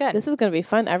 Good. This is gonna be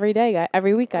fun every day,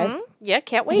 every week, guys. Mhm. Yeah,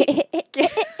 can't wait.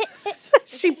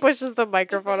 She pushes the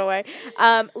microphone away.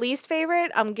 Least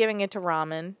favorite, I'm giving it to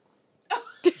Ramen.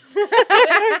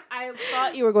 I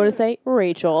thought you were going to say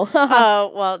Rachel.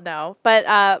 Oh, well, no. But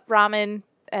Ramen,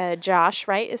 Josh,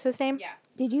 right, is his name? Yes.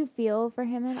 Did you feel for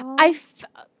him at all?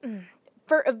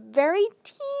 For a very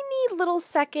teeny little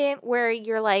second where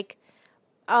you're like,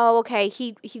 oh, okay,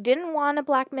 he didn't want to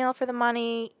blackmail for the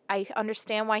money. I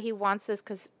understand why he wants this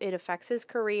because it affects his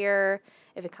career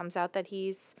if it comes out that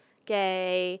he's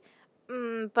gay.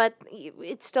 But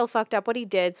it's still fucked up what he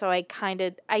did. So I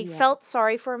Yeah. felt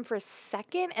sorry for him for a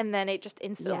second, and then it just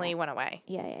instantly went away.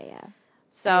 Yeah. I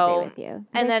So agree with you.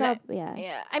 and I then felt, yeah.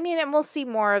 yeah, I mean, and we'll see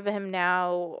more of him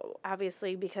now,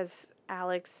 obviously, because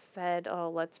Alex said, "Oh,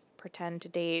 let's pretend to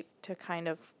date to kind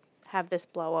of have this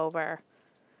blow over."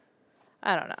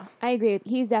 I don't know. I agree.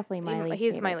 He's definitely my He- least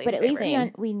he's favorite. my least But at least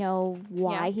favorite. we know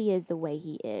why he is the way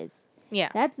he is. Yeah.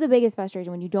 That's the biggest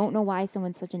frustration when you don't know why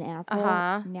someone's such an asshole.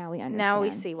 Uh-huh. Now we understand. Now we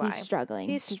see why. He's struggling.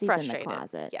 He's 'cause he's in frustrated. the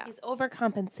closet. Yeah. He's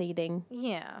overcompensating.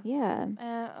 Yeah. Yeah.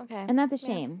 Okay. And that's a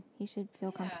Yeah. shame. He should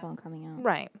feel comfortable in coming out.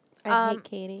 Right. I hate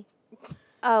Katie.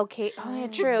 Oh, Kate. Oh, yeah,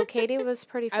 true. Katie was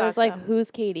pretty. I was fucked like, up.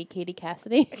 who's Katie? Katie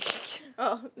Cassidy?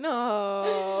 Oh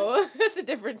no, that's a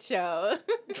different show.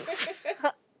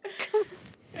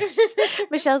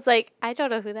 Michelle's like, I don't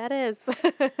know who that is.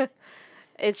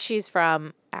 She's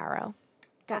from Arrow.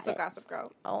 Also, Gossip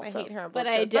Girl. Also. I hate her. in But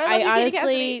both I, shows. did, love I you, Katie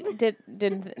honestly Cassidy.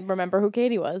 didn't remember who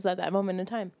Katie was at that moment in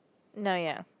time. No,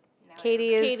 yeah.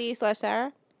 Katie is. Katie /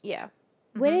 Sarah. Yeah.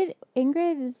 What Mhm. did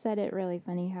Ingrid said it really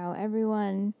funny how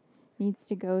everyone needs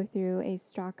to go through a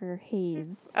stalker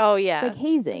haze. Oh It's yeah. like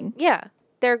hazing. Yeah.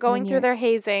 They're going When through you're- their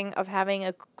hazing of having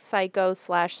a psycho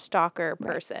 / stalker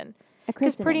Right. person. A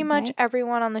Because pretty christening, much right?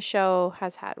 everyone on the show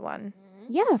has had one,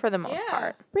 Yeah, for the most Yeah.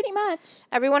 part. pretty much.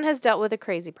 Everyone has dealt with a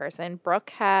crazy person. Brooke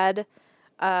had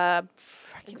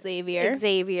Xavier.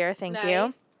 Xavier, thank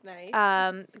you.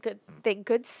 Nice.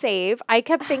 Good save. I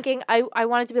kept thinking I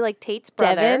wanted to be like Tate's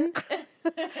brother.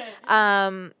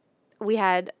 Devin. We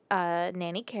had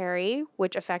Nanny Carey,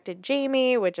 which affected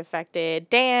Jamie, which affected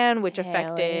Dan, which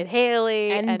affected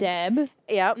Haley, and Deb.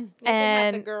 Yep. Nathan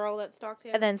had the And girl that stalked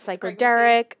him. and then with the Psycho pregnancy.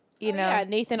 Derek. Oh, yeah,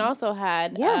 Nathan also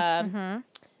had. Yeah. Mm-hmm.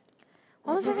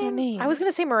 What was her her name? I was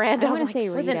gonna say Miranda. I I'm wanna like, say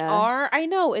with an Rita. R. I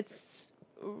know it's.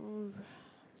 I don't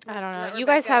know. Not You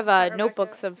guys Rebecca, have not Rebecca.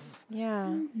 notebooks of.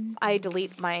 Yeah. I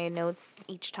delete my notes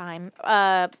each time.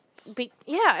 But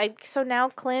yeah. So now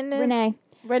Clint is Renee.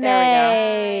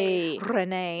 Renee.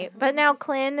 Renee. But now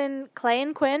Clint and Clay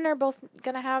and Quinn are both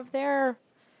gonna have their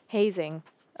hazing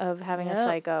of having a Yep.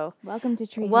 psycho. Welcome to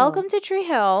Tree Welcome Hill. to Tree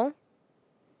Hill.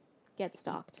 Get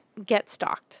stalked. Get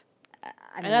stalked.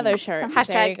 I mean, Another shirt. some- Hashtag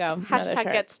There you go. Another hashtag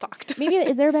shirt. get stalked. Maybe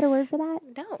is there a better word for that?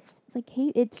 No. It's like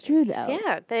hate. It's true though.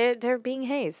 Yeah, they're being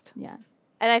hazed. Yeah.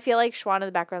 And I feel like Schwan in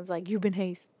the background's like, you've been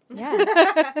hazed.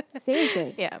 Yeah.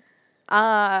 Seriously. Yeah.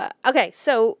 Okay,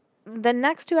 so the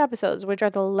next two episodes, which are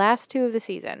the last two of the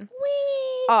season,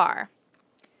 are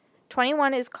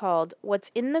 21 is called What's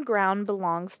in the Ground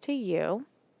Belongs to You.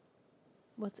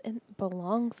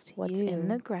 belongs to What's you? in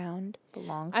the ground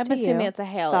belongs I'm to you. assuming it's a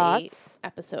Haley Thoughts?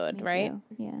 episode, Me right? too.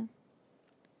 Yeah.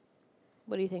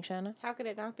 What do you think, Shanna? How could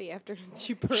it not be after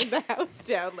she burned the house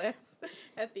down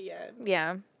at the end?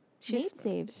 Yeah. Nate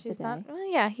saved She's the not. day.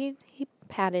 Well, yeah, he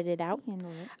patted it out. He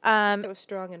handled it. So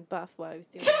strong and buff while I was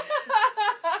doing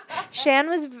Shan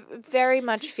was very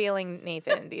much feeling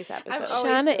Nathan in these episodes.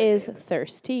 always Shanna feeling is it.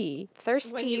 thirsty.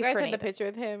 Thirsty When you guys for had the Nathan. picture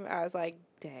with him, I was like,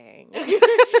 dang.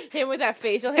 Him with that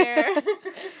facial hair.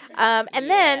 And Yeah.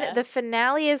 then the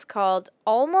finale is called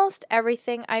 "Almost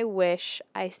Everything I Wish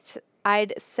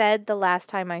I'd Said the Last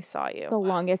Time I Saw You." The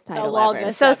longest title longest.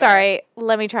 ever. So ever. sorry.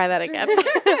 Let me try that again.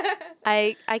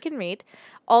 I can read.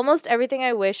 Almost everything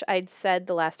I wish I'd said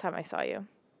the last time I saw you. ...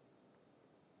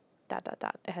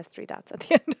 It has 3 dots at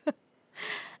the end.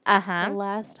 The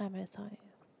last time I saw you.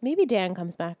 Maybe Dan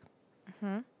comes back.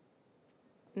 Mm-hmm.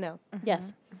 No.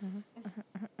 Yes.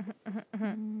 Mm,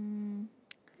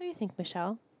 What do you think,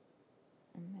 Michelle?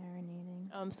 I'm marinating.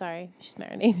 Oh, I'm sorry. She's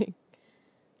marinating.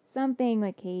 Something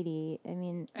with Katie. I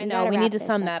mean, I we know. gotta We wrap need to this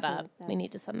sum up that too, up. so- We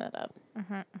need to sum that up.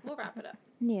 We'll wrap it up.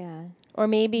 Yeah. Or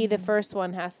maybe the first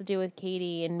one has to do with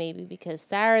Katie, and maybe because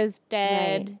Sarah's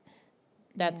dead. Right.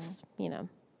 That's, you know,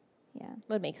 Yeah.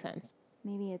 would make sense.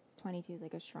 Maybe it's 22 is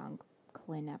like a strong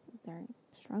Clint. They're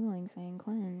struggling saying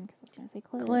Clint because I was gonna say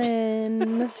Clint.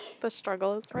 Glenn. The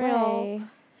struggle is real. Quay.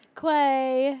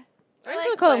 Quay. I'm just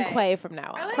going to call him Quay from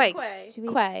now I on. like Quay. Quay. Should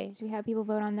we? Quay. Should we have people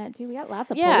vote on that too? We got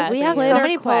lots of Yeah, polls. We for have you. so Clint or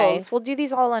many Quay? polls. We'll do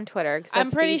these all on Twitter. 'Cause I'm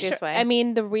that's pretty the sure. easiest way. I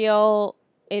mean, the real,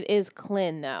 it is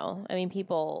Clint, though. I mean,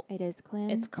 people, It is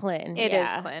Clint. it's Clint. It is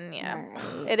yeah. Clint, yeah.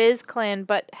 Alright. It is Clint,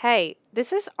 but hey,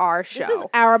 this is our show. This is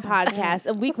our podcast,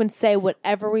 and we can say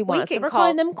whatever we want. So can we're call-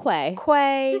 calling them Quay.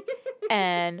 Quay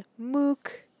and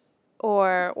Mook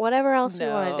or whatever else we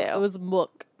want to do. It was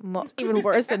Mook. Mook. It's even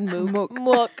worse than Mook.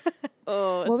 Mook.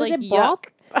 Oh, it's What was like it?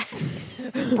 Brock?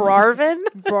 Brarvin?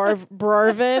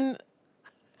 Brarvin.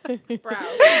 Browth.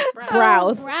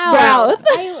 Brouth. Brouth.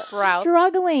 I'm Brouth.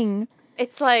 struggling.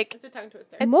 It's like It's a tongue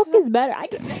twister. Mook is better. I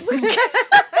can say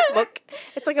Mook.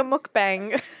 It's like a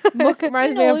mukbang. Mook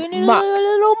reminds me you of need Muck. a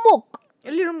little Mook.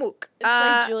 A little Mook. It's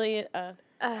like Julia.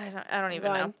 I don't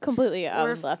even know. Completely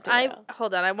We're- left.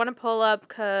 Hold on. I want to pull up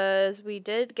because we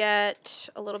did get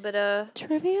a little bit of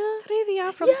Trivia.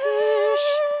 trivia from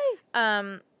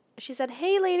Tish. She said,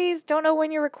 "Hey, ladies, don't know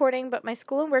when you're recording, but my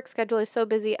school and work schedule is so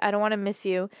busy. I don't want to miss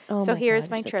you. Oh so my here's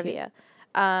God, my you're so cute. trivia.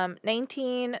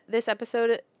 19. This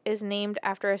episode is named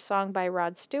after a song by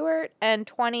Rod Stewart, and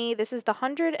 20. This is the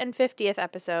 150th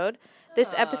episode. This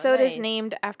Oh, episode is nice.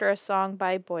 named after a song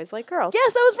by Boys Like Girls.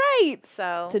 Yes, I was right.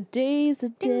 So Today's the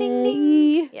Ding, day.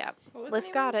 ding, yeah, What was the Liz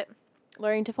name got of it.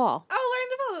 Learning to fall. Oh, Learn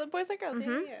to Follow. The Boys Like Girls.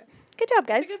 Mhm. Yeah. Good job,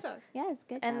 guys. It's a good song. Yes,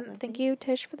 good job. And thank Lizzie. you,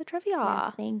 Tish, for the trivia.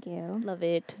 Yes, thank you. Love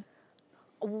it.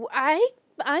 I'm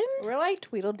We're like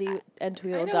Tweedledee and I know,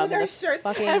 Tweedledum. with in our the shirts.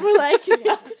 fucking- And we're like, For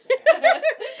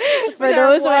With our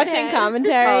those one watching hand.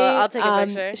 commentary, I'll take a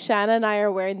picture. Shanna and I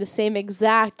are wearing the same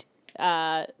exact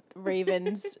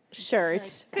Ravens shirt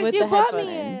 'Cause with you the bought me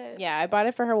headphones. it. Yeah, I bought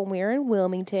it for her when we were in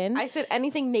Wilmington. I said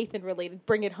anything Nathan related,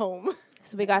 bring it home.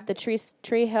 So we got the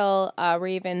Tree Hill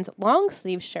Ravens long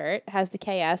sleeve shirt. Has the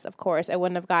KS, of course. I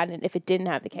wouldn't have gotten it if it didn't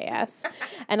have the KS.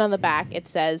 And on the back it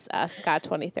says Scott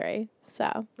 23.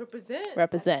 So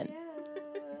represent.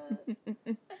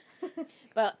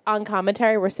 But on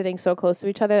commentary, we're sitting so close to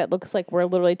each other it looks like we're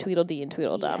literally Tweedledee and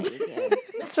Tweedledum. Yeah, you do.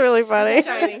 It's really funny.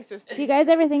 Shining sister. Do you guys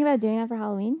ever think about doing that for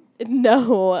Halloween?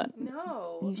 No,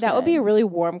 No. You that would be a should. really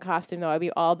warm costume though. I'd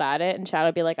be all about it, and Chad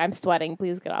would be like, "I'm sweating,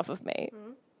 please get off of me."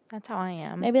 That's how I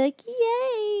am. And I'd be like,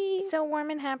 "Yay!" So warm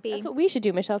and happy. That's what we should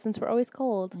do, Michelle, since we're always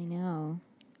cold. I know.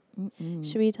 Mm-mm.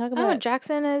 Should we talk Oh, about?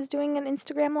 Jackson is doing an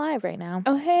Instagram live right now.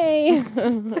 Oh, hey.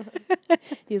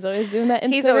 He's always doing that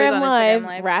Instagram, He's always on Instagram live,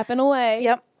 Live. rapping away.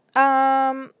 Yep. Oh,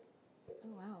 wow,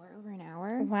 we're over an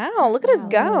hour. Wow, look at us Wow.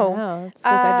 go. Wow, it's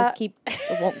 'cause I Uh, just keep.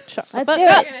 It won't shut the Let's fuck do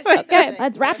up. it. Okay.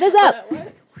 Let's wrap this up.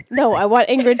 No, I want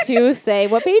Ingrid to say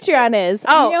what Patreon is.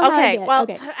 Oh, You know how I okay. get- Well,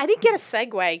 okay. I didn't get a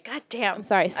segue. God damn. I'm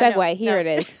sorry. I know. Segue. Here No. it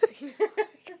is.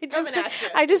 Coming at you.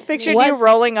 I just pictured you What's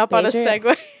rolling up on a Patreon?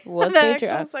 segue. What's An actual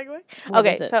Patreon? segue. What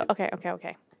Okay, is it? so okay.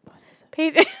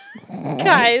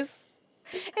 Guys,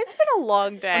 it's been a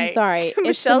long day. I'm sorry. It's the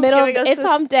Michelle's middle. Of giving us it's this-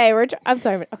 hump day. I'm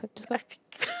sorry. Okay, just go.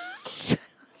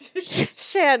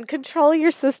 Shan, control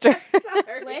your sister.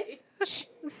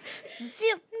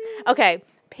 Okay,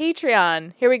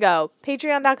 Patreon. Here we go.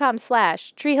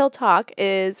 Patreon.com/TreeHillTalk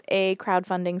is a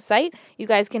crowdfunding site. You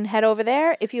guys can head over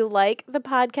there. If you like the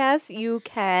podcast, you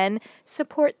can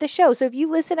support the show. So if you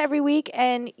listen every week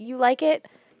and you like it,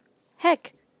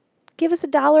 heck, give us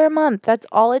 $1 a month. That's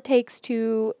all it takes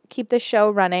to keep the show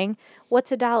running.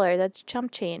 What's $1? That's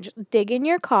chump change. Dig in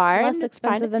your car. Less and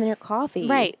expensive than your coffee.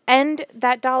 Right. And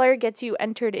that $1 gets you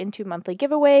entered into monthly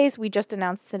giveaways. We just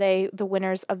announced today the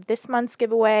winners of this month's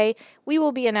giveaway. We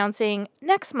will be announcing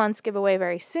next month's giveaway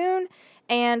very soon.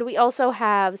 And we also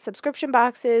have subscription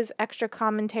boxes, extra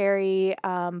commentary,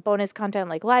 bonus content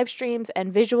like live streams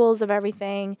and visuals of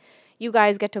everything. You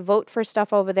guys get to vote for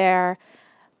stuff over there.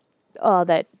 All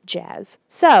that jazz.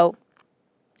 So,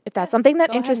 if that's something that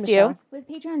Go ahead, interests Michelle. you, With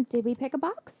Patreon, did we pick a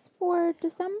box for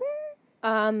December?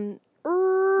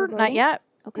 not yet.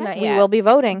 Okay. Not We yet. will be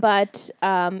voting. But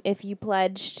if you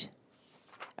pledged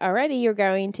already, you're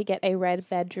going to get a Red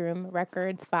Bedroom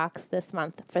Records box this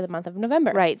month for the month of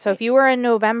November. Right. So if you were a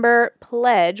November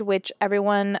pledge, which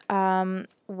everyone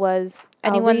was,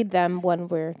 I'll anyone, read them when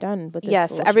we're done with this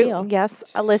yes, little spiel. yes,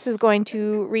 Alyssa is going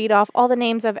to read off all the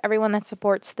names of everyone that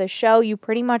supports the show. You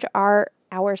pretty much are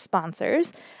our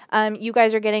sponsors. You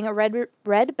guys are getting a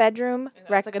Red Bedroom It's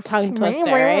like a tongue twister,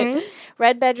 right?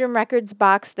 Red Bedroom Records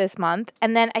box this month.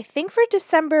 And then I think for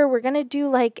December, we're going to do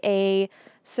like a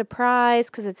surprise,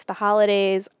 because it's the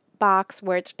holidays, box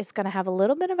where it's going to have a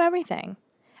little bit of everything.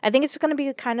 I think it's going to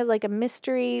be kind of like a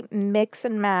mystery mix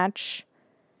and match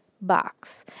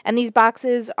box. And these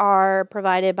boxes are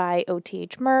provided by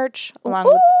OTH Merch, along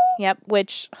with,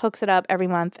 which hooks it up every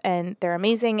month. And they're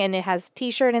amazing. And it has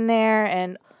t-shirt in there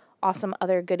and awesome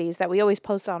other goodies that we always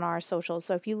post on our socials.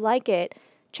 So if you like it,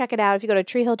 check it out. If you go to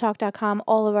treehilltalk.com,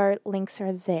 all of our links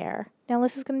are there. Now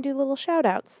Alyssa's going to do little shout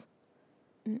outs.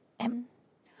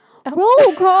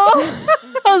 Roll call.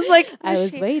 I was like, I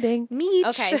was waiting. Meech.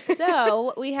 Okay,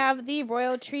 so we have the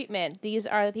royal treatment. These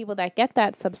are the people that get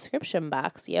that subscription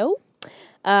box, yo.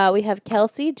 We have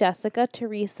Kelsey, Jessica,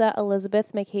 Teresa, Elizabeth,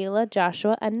 Michaela,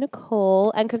 Joshua, and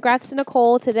Nicole. And congrats to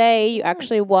Nicole. Today, you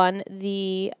actually won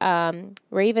the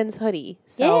Ravens hoodie.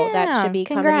 So that should be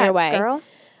coming your way. Girl.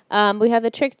 We have the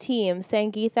Trick Team,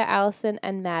 Sangeetha, Allison,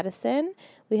 and Madison.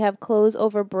 We have Clothes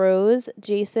Over Bros,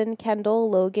 Jason, Kendall,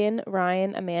 Logan,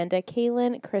 Ryan, Amanda,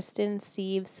 Kaylin, Kristen,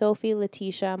 Steve, Sophie,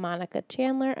 Letitia, Monica,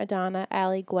 Chandler, Adana,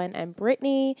 Allie, Gwen, and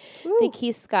Brittany. The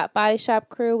Keith Scott Body Shop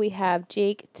crew, we have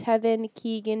Jake, Tevin,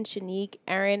 Keegan, Shanique,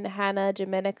 Erin, Hannah,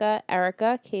 Jaminica,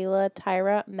 Erica, Kayla,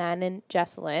 Tyra, Manon,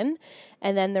 Jesselyn.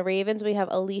 And then the Ravens, we have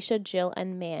Alicia, Jill,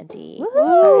 and Mandy.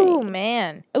 Oh,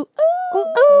 man. Ooh,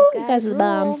 you guys are the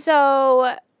bomb.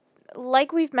 So,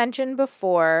 like we've mentioned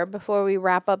before we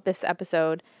wrap up this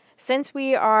episode, since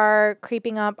we are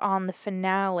creeping up on the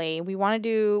finale, we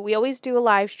always do a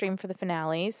live stream for the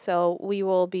finale, so we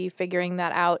will be figuring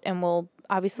that out, and we'll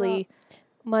obviously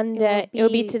Monday, it will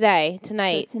be tonight. So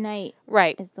tonight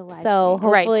right. is the live So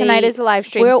stream. Right, hopefully tonight is the live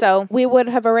stream, so we would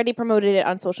have already promoted it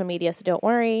on social media, so don't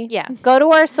worry. yeah, go to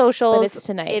our socials. But it's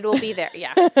tonight. It will be there,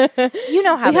 yeah. You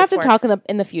know how we this have to works. talk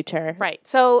in the future. Right.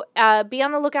 So be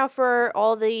on the lookout for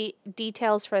all the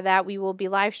details for that. We will be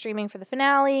live streaming for the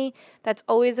finale. That's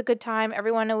always a good time.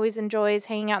 Everyone always enjoys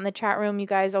hanging out in the chat room. You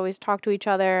guys always talk to each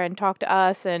other and talk to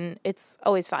us, and it's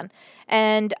always fun.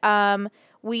 And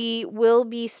we will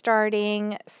be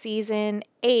starting season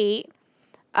 8.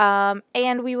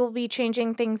 And we will be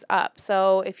changing things up.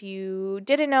 So if you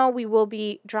didn't know, we will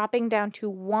be dropping down to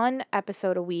 1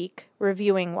 episode a week,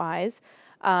 reviewing wise.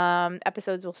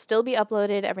 Episodes will still be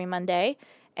uploaded every Monday,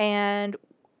 and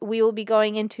we will be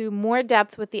going into more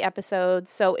depth with the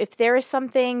episodes. So if there is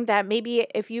something that maybe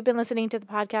if you've been listening to the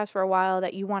podcast for a while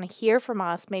that you want to hear from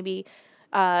us, maybe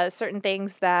certain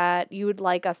things that you would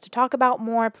like us to talk about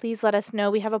more, please let us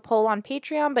know. We have a poll on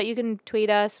Patreon, but you can tweet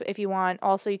us if you want.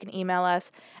 Also, you can email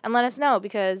us and let us know,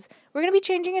 because we're going to be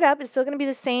changing it up. It's still going to be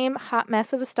the same hot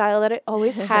mess of a style that it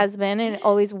always has been, and it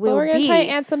always will be. But we're going to try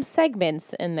and add some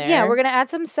segments in there. Yeah, we're going to add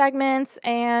some segments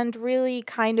and really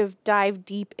kind of dive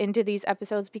deep into these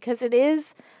episodes, because it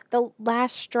is the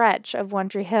last stretch of One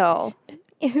Tree Hill.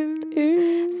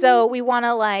 So we want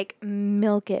to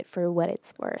milk it for what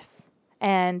it's worth.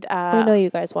 And we know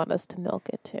you guys want us to milk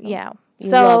it too. Yeah.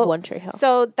 You love One Tree Hill.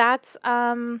 So that's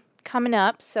coming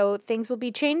up. So things will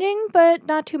be changing, but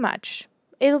not too much.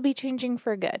 It'll be changing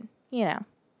for good.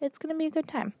 It's going to be a good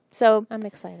time. So I'm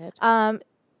excited.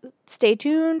 Stay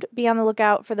tuned. Be on the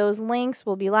lookout for those links.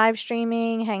 We'll be live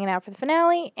streaming, hanging out for the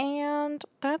finale, and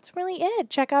that's really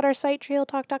it. Check out our site,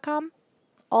 treehilltalk.com.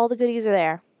 All the goodies are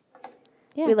there.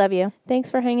 Yeah. We love you. Thanks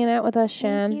for hanging out with us,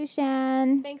 Shan. Thank you,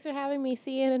 Shan. Thanks for having me.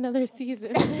 See you in another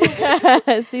season.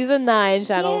 Season 9,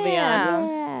 Shan will be on.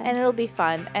 Yeah. And it'll be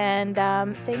fun. And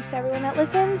thanks to everyone that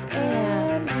listens,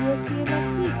 and we'll see you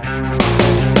next week.